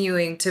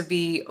continuing to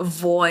be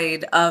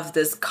void of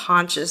this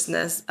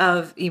consciousness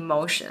of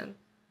emotion,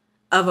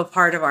 of a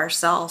part of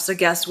ourselves. So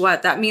guess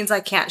what? That means I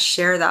can't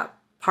share that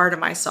part of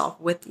myself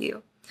with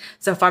you.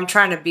 So if I'm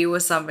trying to be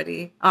with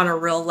somebody on a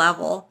real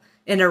level,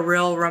 in a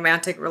real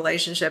romantic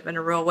relationship, in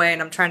a real way,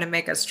 and I'm trying to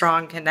make a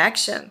strong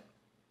connection,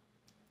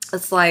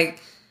 it's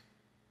like,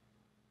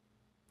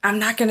 I'm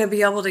not going to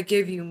be able to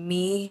give you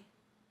me.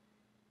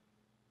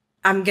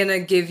 I'm going to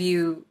give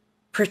you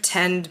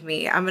pretend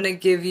me. I'm going to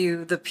give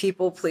you the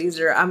people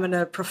pleaser. I'm going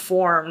to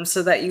perform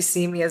so that you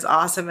see me as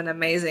awesome and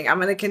amazing. I'm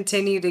going to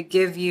continue to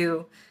give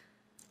you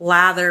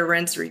lather,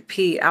 rinse,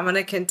 repeat. I'm going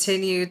to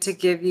continue to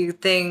give you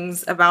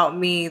things about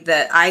me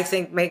that I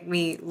think make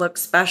me look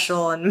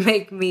special and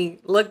make me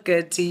look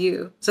good to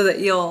you so that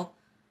you'll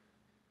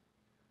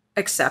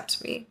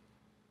accept me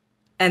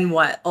and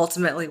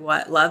ultimately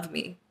love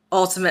me,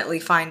 ultimately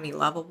find me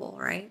lovable,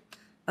 right?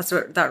 That's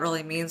what that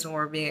really means when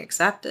we're being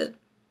accepted.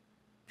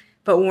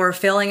 But when we're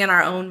filling in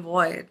our own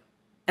void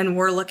and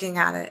we're looking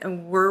at it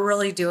and we're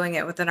really doing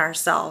it within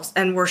ourselves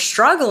and we're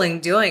struggling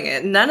doing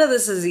it, none of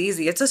this is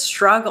easy. It's a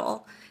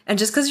struggle. And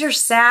just because you're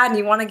sad and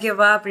you want to give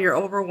up and you're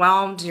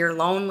overwhelmed and you're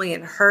lonely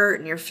and hurt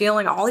and you're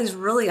feeling all these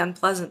really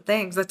unpleasant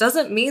things, that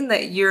doesn't mean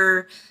that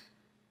you're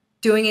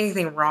doing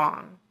anything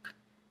wrong.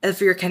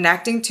 If you're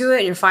connecting to it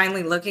and you're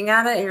finally looking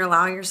at it and you're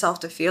allowing yourself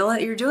to feel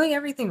it, you're doing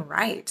everything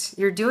right.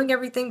 You're doing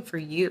everything for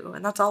you,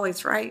 and that's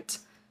always right.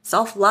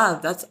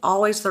 Self-love, that's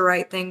always the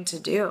right thing to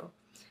do.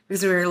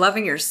 Because when you're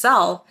loving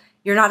yourself,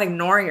 you're not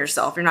ignoring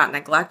yourself, you're not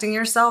neglecting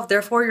yourself,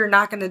 therefore you're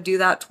not going to do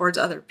that towards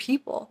other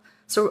people.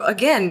 So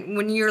again,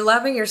 when you're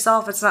loving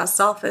yourself, it's not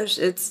selfish,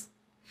 it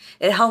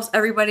helps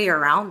everybody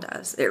around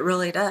us. It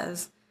really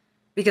does.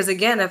 Because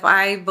again, if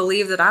I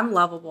believe that I'm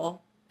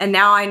lovable, and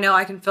now I know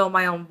I can fill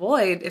my own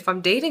void, if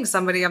I'm dating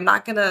somebody, I'm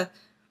not going to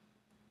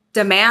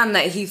demand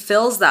that he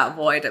fills that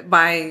void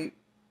by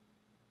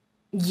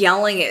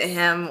yelling at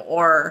him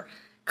or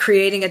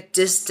creating a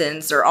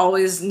distance or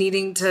always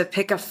needing to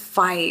pick a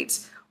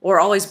fight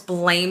or always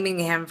blaming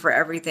him for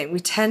everything.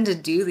 We tend to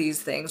do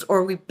these things,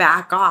 or we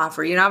back off,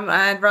 or,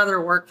 I'd rather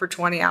work for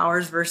 20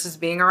 hours versus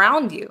being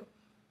around you.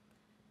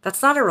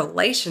 That's not a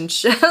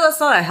relationship.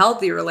 That's not a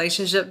healthy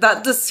relationship.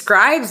 That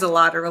describes a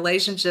lot of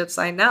relationships,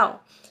 I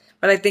know.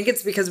 But I think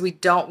it's because we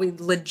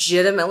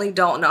legitimately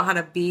don't know how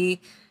to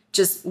be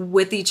just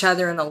with each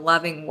other in a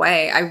loving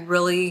way. I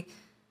really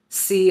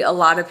see a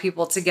lot of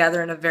people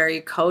together in a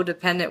very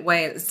codependent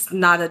way. It's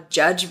not a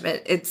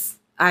judgment.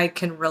 I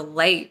can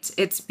relate.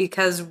 It's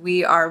because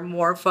we are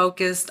more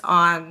focused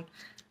on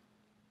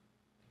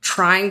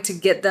trying to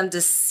get them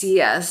to see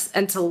us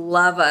and to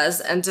love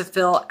us and to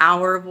fill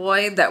our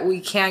void that we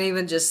can't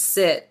even just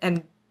sit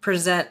and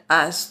present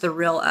us, the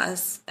real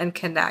us, and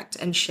connect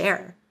and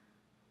share.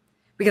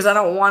 Because I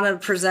don't want to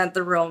present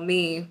the real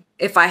me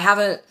if I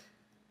haven't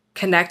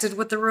connected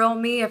with the real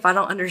me, if I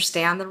don't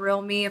understand the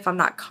real me, if I'm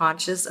not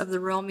conscious of the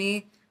real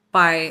me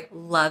by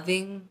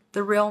loving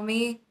the real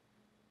me.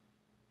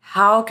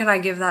 How can I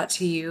give that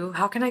to you?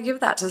 How can I give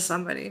that to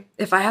somebody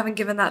if I haven't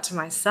given that to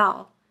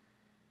myself?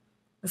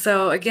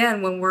 So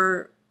again, when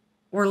we're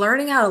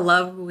learning how to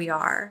love who we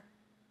are,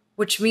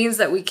 which means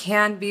that we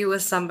can be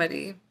with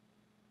somebody,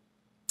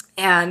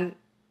 and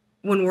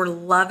when we're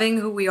loving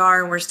who we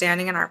are and we're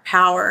standing in our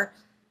power,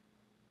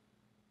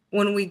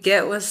 when we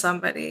get with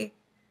somebody,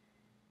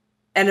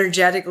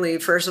 energetically,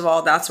 first of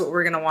all, that's what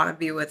we're going to want to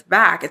be with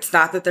back. It's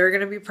not that they're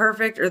going to be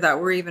perfect or that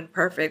we're even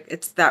perfect.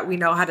 It's that we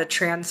know how to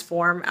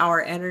transform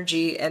our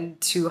energy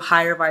into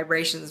higher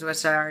vibrations,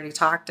 which I already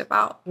talked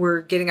about.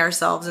 We're getting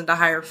ourselves into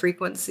higher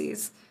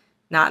frequencies,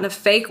 not in a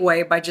fake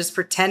way by just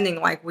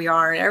pretending like we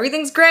are.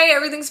 Everything's great,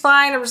 everything's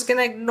fine. I'm just going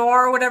to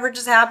ignore whatever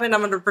just happened.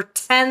 I'm going to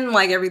pretend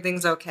like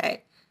everything's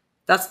okay.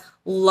 That's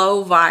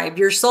low vibe.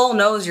 Your soul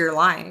knows you're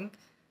lying.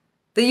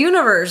 The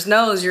universe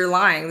knows you're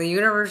lying. The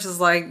universe is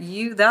like,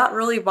 that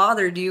really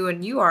bothered you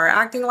and you are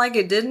acting like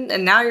it didn't.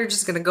 And now you're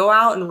just going to go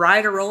out and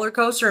ride a roller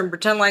coaster and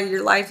pretend like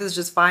your life is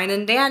just fine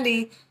and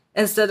dandy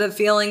instead of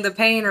feeling the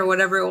pain or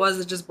whatever it was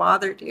that just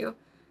bothered you.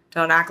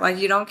 Don't act like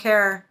you don't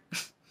care.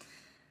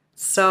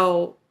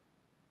 So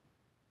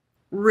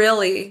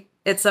really,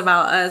 it's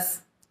about us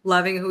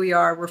loving who we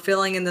are. We're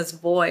filling in this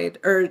void,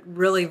 or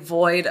really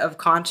void of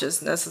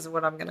consciousness is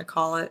what I'm going to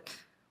call it.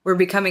 We're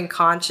becoming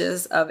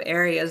conscious of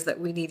areas that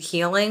we need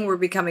healing. We're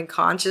becoming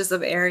conscious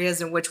of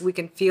areas in which we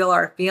can feel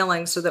our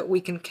feelings so that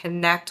we can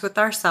connect with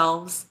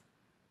ourselves,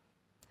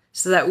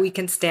 so that we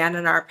can stand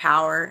in our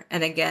power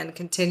and again,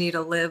 continue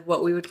to live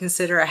what we would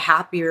consider a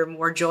happier,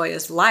 more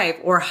joyous life,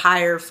 or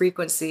higher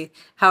frequency,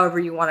 however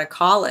you want to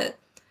call it,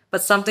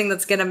 but something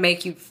that's going to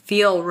make you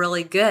feel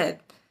really good.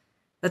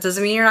 That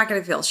doesn't mean you're not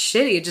going to feel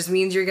shitty. It just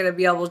means you're going to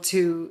be able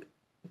to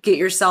get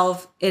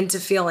yourself into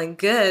feeling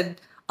good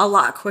a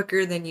lot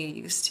quicker than you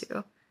used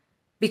to,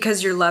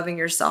 because you're loving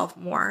yourself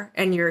more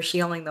and you're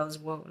healing those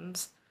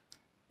wounds.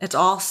 It's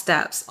all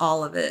steps,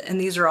 all of it. And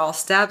these are all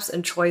steps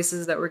and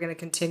choices that we're going to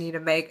continue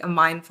to make, a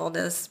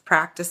mindfulness,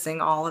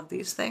 practicing all of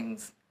these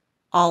things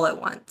all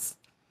at once.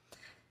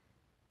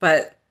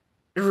 But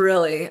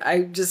really,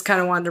 I just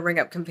kind of wanted to bring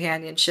up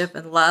companionship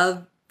and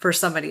love for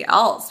somebody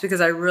else,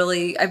 because I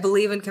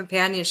believe in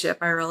companionship.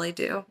 I really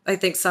do. I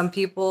think some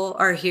people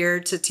are here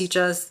to teach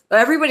us.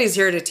 Everybody's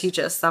here to teach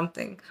us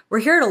something. We're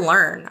here to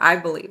learn, I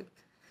believe.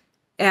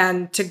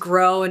 and to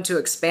grow and to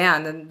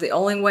expand. And the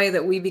only way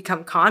that we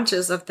become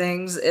conscious of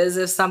things is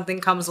if something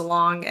comes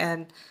along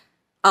and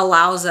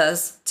allows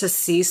us to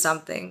see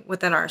something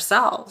within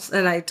ourselves.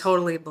 And I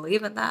totally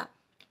believe in that.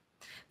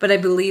 But I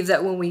believe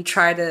that when we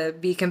try to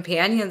be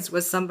companions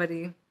with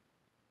somebody,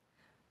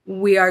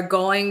 we are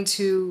going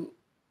to,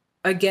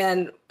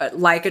 again,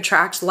 like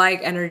attracts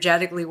like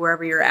energetically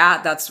wherever you're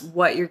at. That's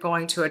what you're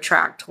going to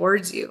attract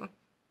towards you,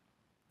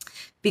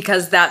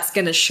 because that's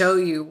going to show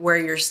you where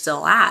you're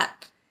still at.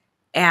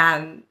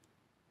 And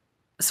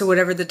so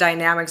whatever the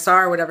dynamics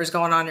are, whatever's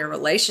going on in your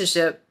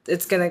relationship,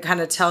 it's going to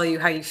kind of tell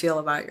you how you feel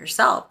about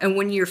yourself. And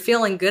when you're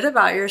feeling good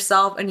about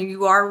yourself and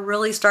you are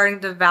really starting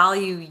to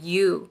value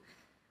you,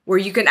 where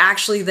you can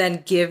actually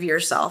then give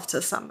yourself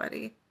to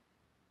somebody,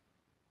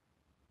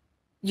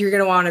 you're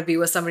going to want to be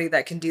with somebody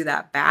that can do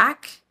that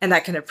back and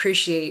that can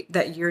appreciate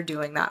that you're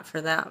doing that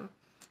for them.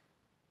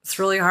 It's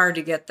really hard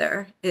to get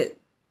there. It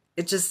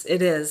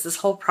is. This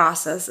whole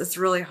process, it's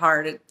really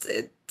hard.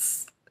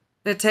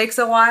 It takes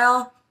a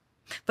while,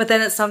 but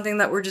then it's something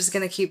that we're just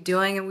going to keep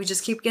doing, and we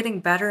just keep getting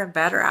better and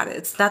better at it.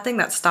 It's nothing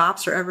that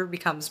stops or ever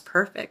becomes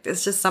perfect.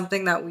 It's just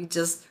something that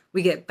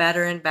we get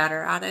better and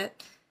better at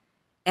it.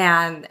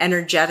 And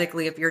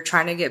energetically, if you're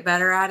trying to get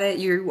better at it,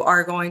 you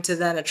are going to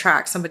then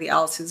attract somebody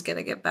else who's going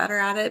to get better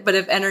at it. But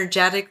if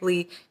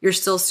energetically you're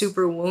still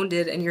super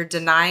wounded and you're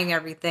denying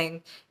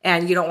everything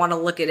and you don't want to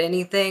look at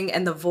anything,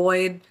 and the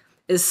void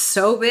is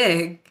so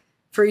big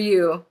for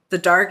you, the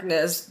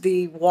darkness,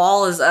 the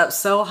wall is up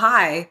so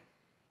high,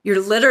 you're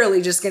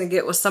literally just going to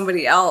get with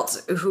somebody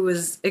else who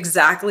is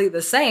exactly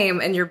the same,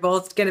 and you're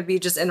both going to be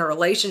just in a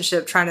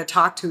relationship trying to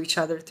talk to each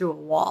other through a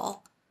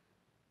wall.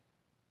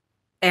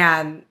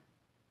 And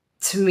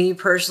to me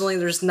personally,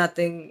 there's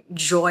nothing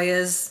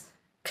joyous,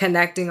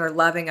 connecting, or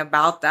loving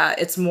about that.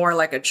 It's more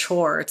like a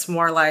chore. It's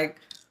more like,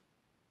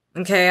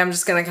 okay, I'm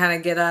just going to kind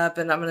of get up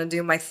and I'm going to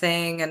do my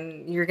thing,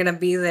 and you're going to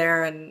be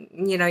there, and,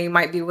 you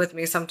might be with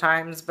me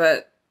sometimes,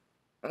 but,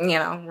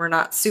 we're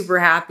not super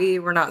happy.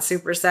 We're not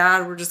super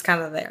sad. We're just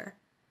kind of there.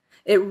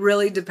 It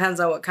really depends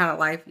on what kind of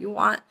life you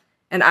want.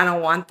 And I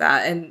don't want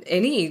that in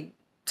any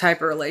type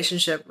of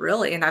relationship,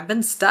 really. And I've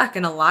been stuck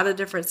in a lot of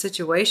different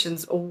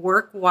situations,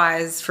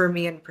 work-wise for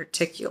me in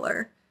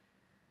particular.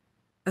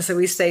 And so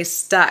we stay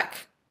stuck.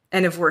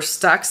 And if we're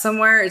stuck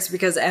somewhere, it's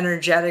because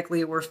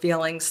energetically we're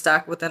feeling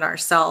stuck within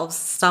ourselves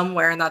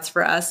somewhere, and that's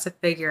for us to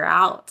figure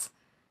out.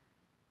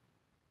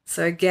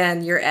 So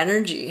again, your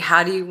energy,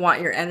 how do you want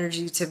your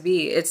energy to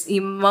be? It's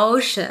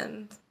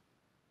emotion.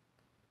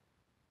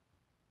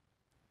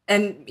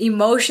 And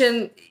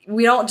emotion,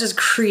 we don't just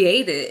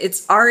create it.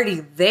 It's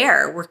already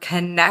there. We're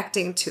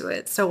connecting to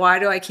it. So why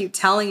do I keep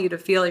telling you to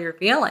feel your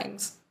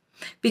feelings?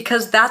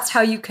 Because that's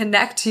how you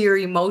connect to your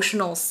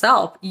emotional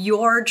self,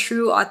 your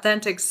true,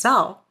 authentic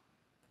self.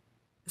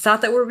 It's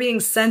not that we're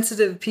being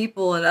sensitive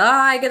people and,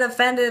 I get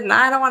offended and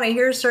I don't want to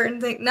hear certain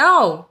things.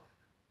 No.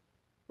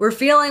 We're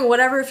feeling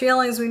whatever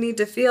feelings we need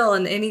to feel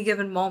in any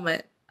given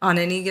moment, on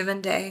any given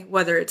day,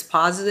 whether it's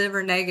positive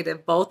or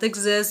negative. Both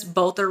exist.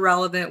 Both are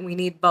relevant. We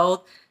need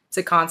both. It's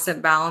a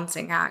constant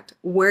balancing act.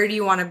 Where do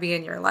you want to be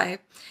in your life?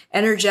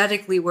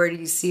 Energetically, where do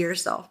you see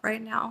yourself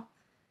right now?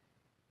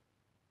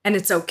 And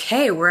it's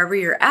okay wherever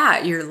you're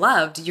at. You're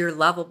loved. You're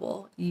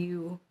lovable.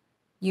 You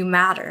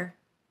matter.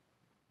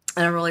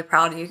 And I'm really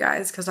proud of you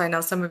guys, because I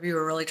know some of you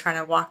are really trying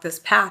to walk this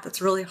path.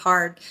 It's really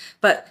hard.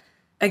 But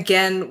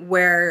again,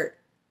 where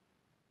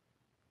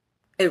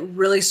it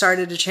really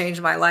started to change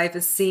my life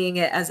is seeing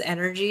it as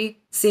energy,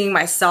 seeing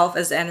myself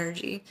as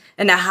energy.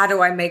 And now how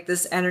do I make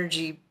this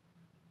energy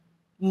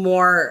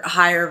more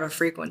higher of a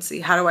frequency?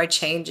 How do I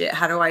change it?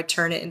 How do I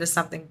turn it into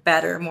something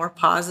better, more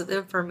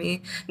positive for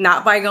me?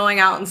 Not by going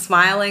out and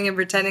smiling and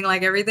pretending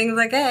like everything's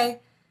okay.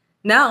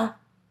 No,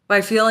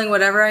 by feeling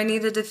whatever I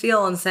needed to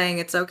feel and saying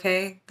it's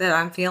okay that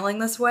I'm feeling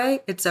this way.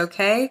 It's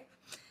okay.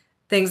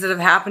 Things that have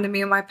happened to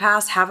me in my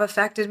past have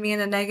affected me in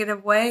a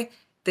negative way.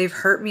 They've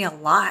hurt me a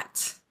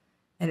lot.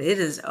 And it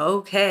is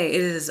okay. It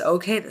is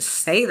okay to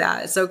say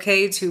that. It's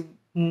okay to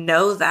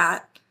know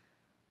that.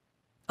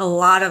 A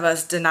lot of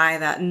us deny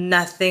that.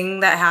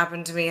 Nothing that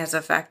happened to me has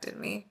affected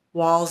me.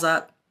 Walls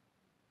up.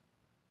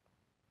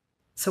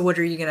 So what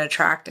are you going to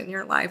attract in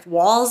your life?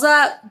 Walls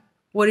up.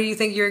 What do you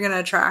think you're going to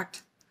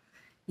attract?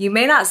 You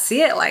may not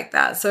see it like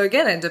that. So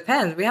again, it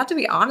depends. We have to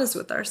be honest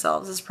with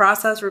ourselves. This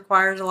process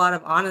requires a lot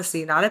of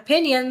honesty, not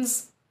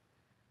opinions.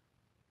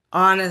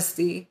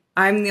 Honesty.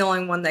 I'm the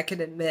only one that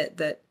can admit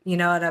that,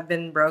 I've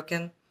been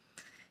broken.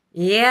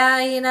 Yeah,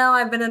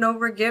 I've been an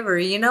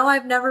overgiver.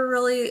 I've never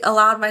really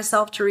allowed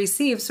myself to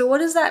receive. So what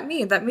does that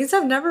mean? That means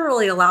I've never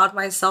really allowed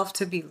myself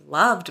to be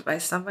loved by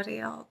somebody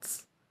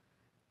else.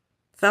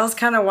 So that was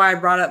kind of why I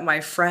brought up my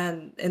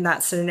friend in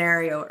that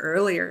scenario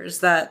earlier,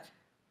 is that,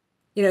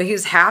 he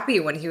was happy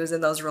when he was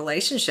in those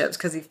relationships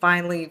because he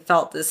finally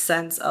felt this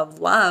sense of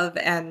love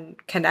and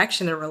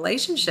connection and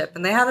relationship.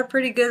 And they had a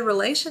pretty good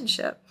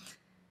relationship.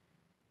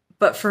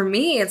 But for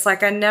me, it's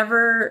like I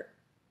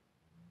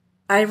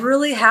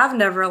really have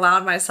never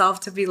allowed myself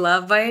to be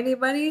loved by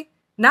anybody.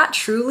 not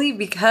truly,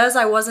 because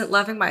I wasn't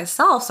loving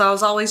myself. So I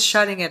was always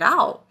shutting it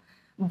out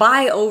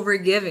by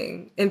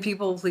overgiving and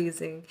people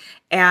pleasing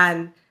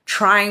and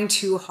trying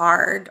too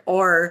hard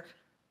or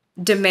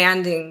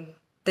demanding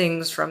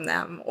things from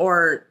them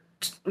or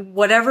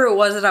whatever it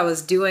was that I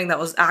was doing that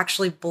was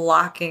actually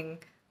blocking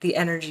the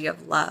energy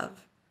of love.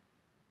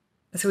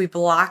 So we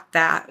block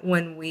that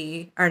when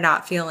we are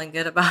not feeling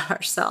good about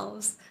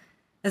ourselves.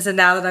 And so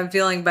now that I'm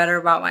feeling better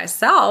about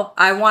myself,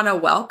 I want to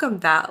welcome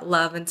that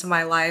love into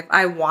my life.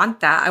 I want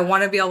that. I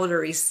want to be able to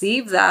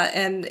receive that.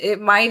 And it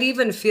might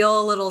even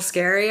feel a little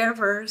scary at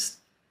first,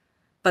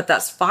 but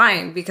that's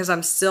fine because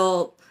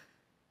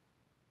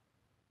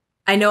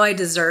I know I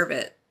deserve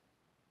it.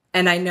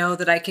 And I know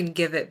that I can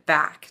give it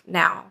back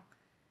now.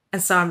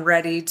 And so I'm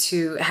ready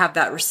to have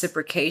that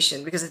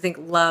reciprocation because I think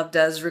love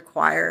does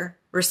require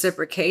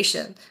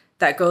reciprocation.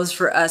 That goes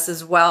for us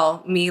as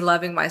well. Me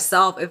loving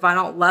myself. If I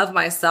don't love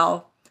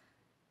myself,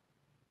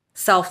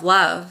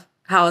 self-love,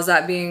 how is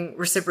that being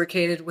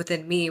reciprocated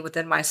within me,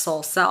 within my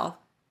soul self?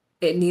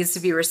 It needs to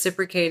be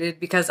reciprocated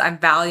because I'm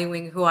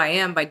valuing who I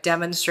am by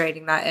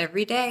demonstrating that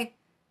every day.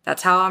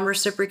 That's how I'm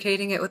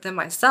reciprocating it within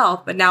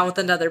myself. But now with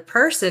another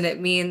person, it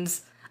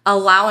means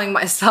allowing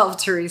myself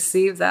to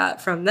receive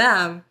that from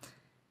them.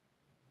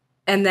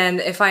 And then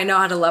if I know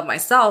how to love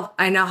myself,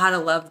 I know how to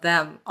love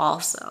them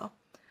also.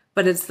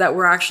 But it's that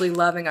we're actually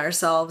loving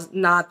ourselves,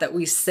 not that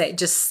we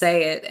just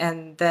say it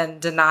and then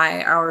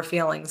deny our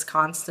feelings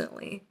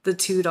constantly. The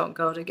two don't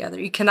go together.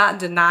 You cannot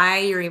deny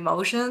your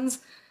emotions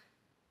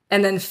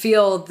and then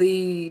feel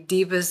the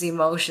deepest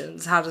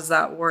emotions. How does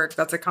that work?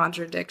 That's a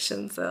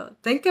contradiction. So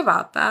think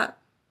about that.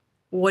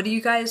 What do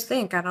you guys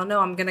think? I don't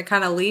know. I'm going to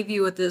kind of leave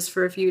you with this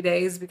for a few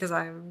days because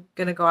I'm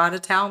going to go out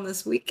of town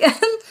this weekend.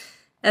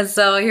 And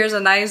so here's a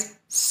nice,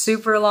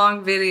 super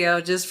long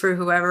video just for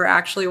whoever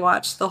actually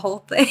watched the whole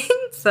thing.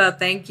 So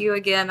thank you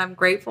again. I'm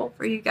grateful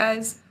for you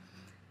guys.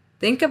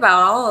 Think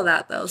about all of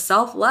that though.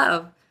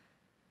 Self-love.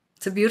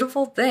 It's a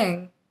beautiful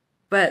thing,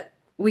 but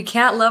we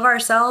can't love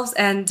ourselves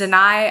and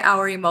deny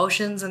our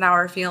emotions and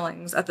our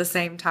feelings at the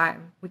same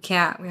time. We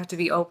can't. We have to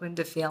be open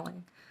to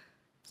feeling.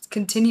 Just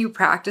continue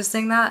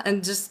practicing that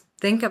and just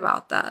think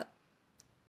about that.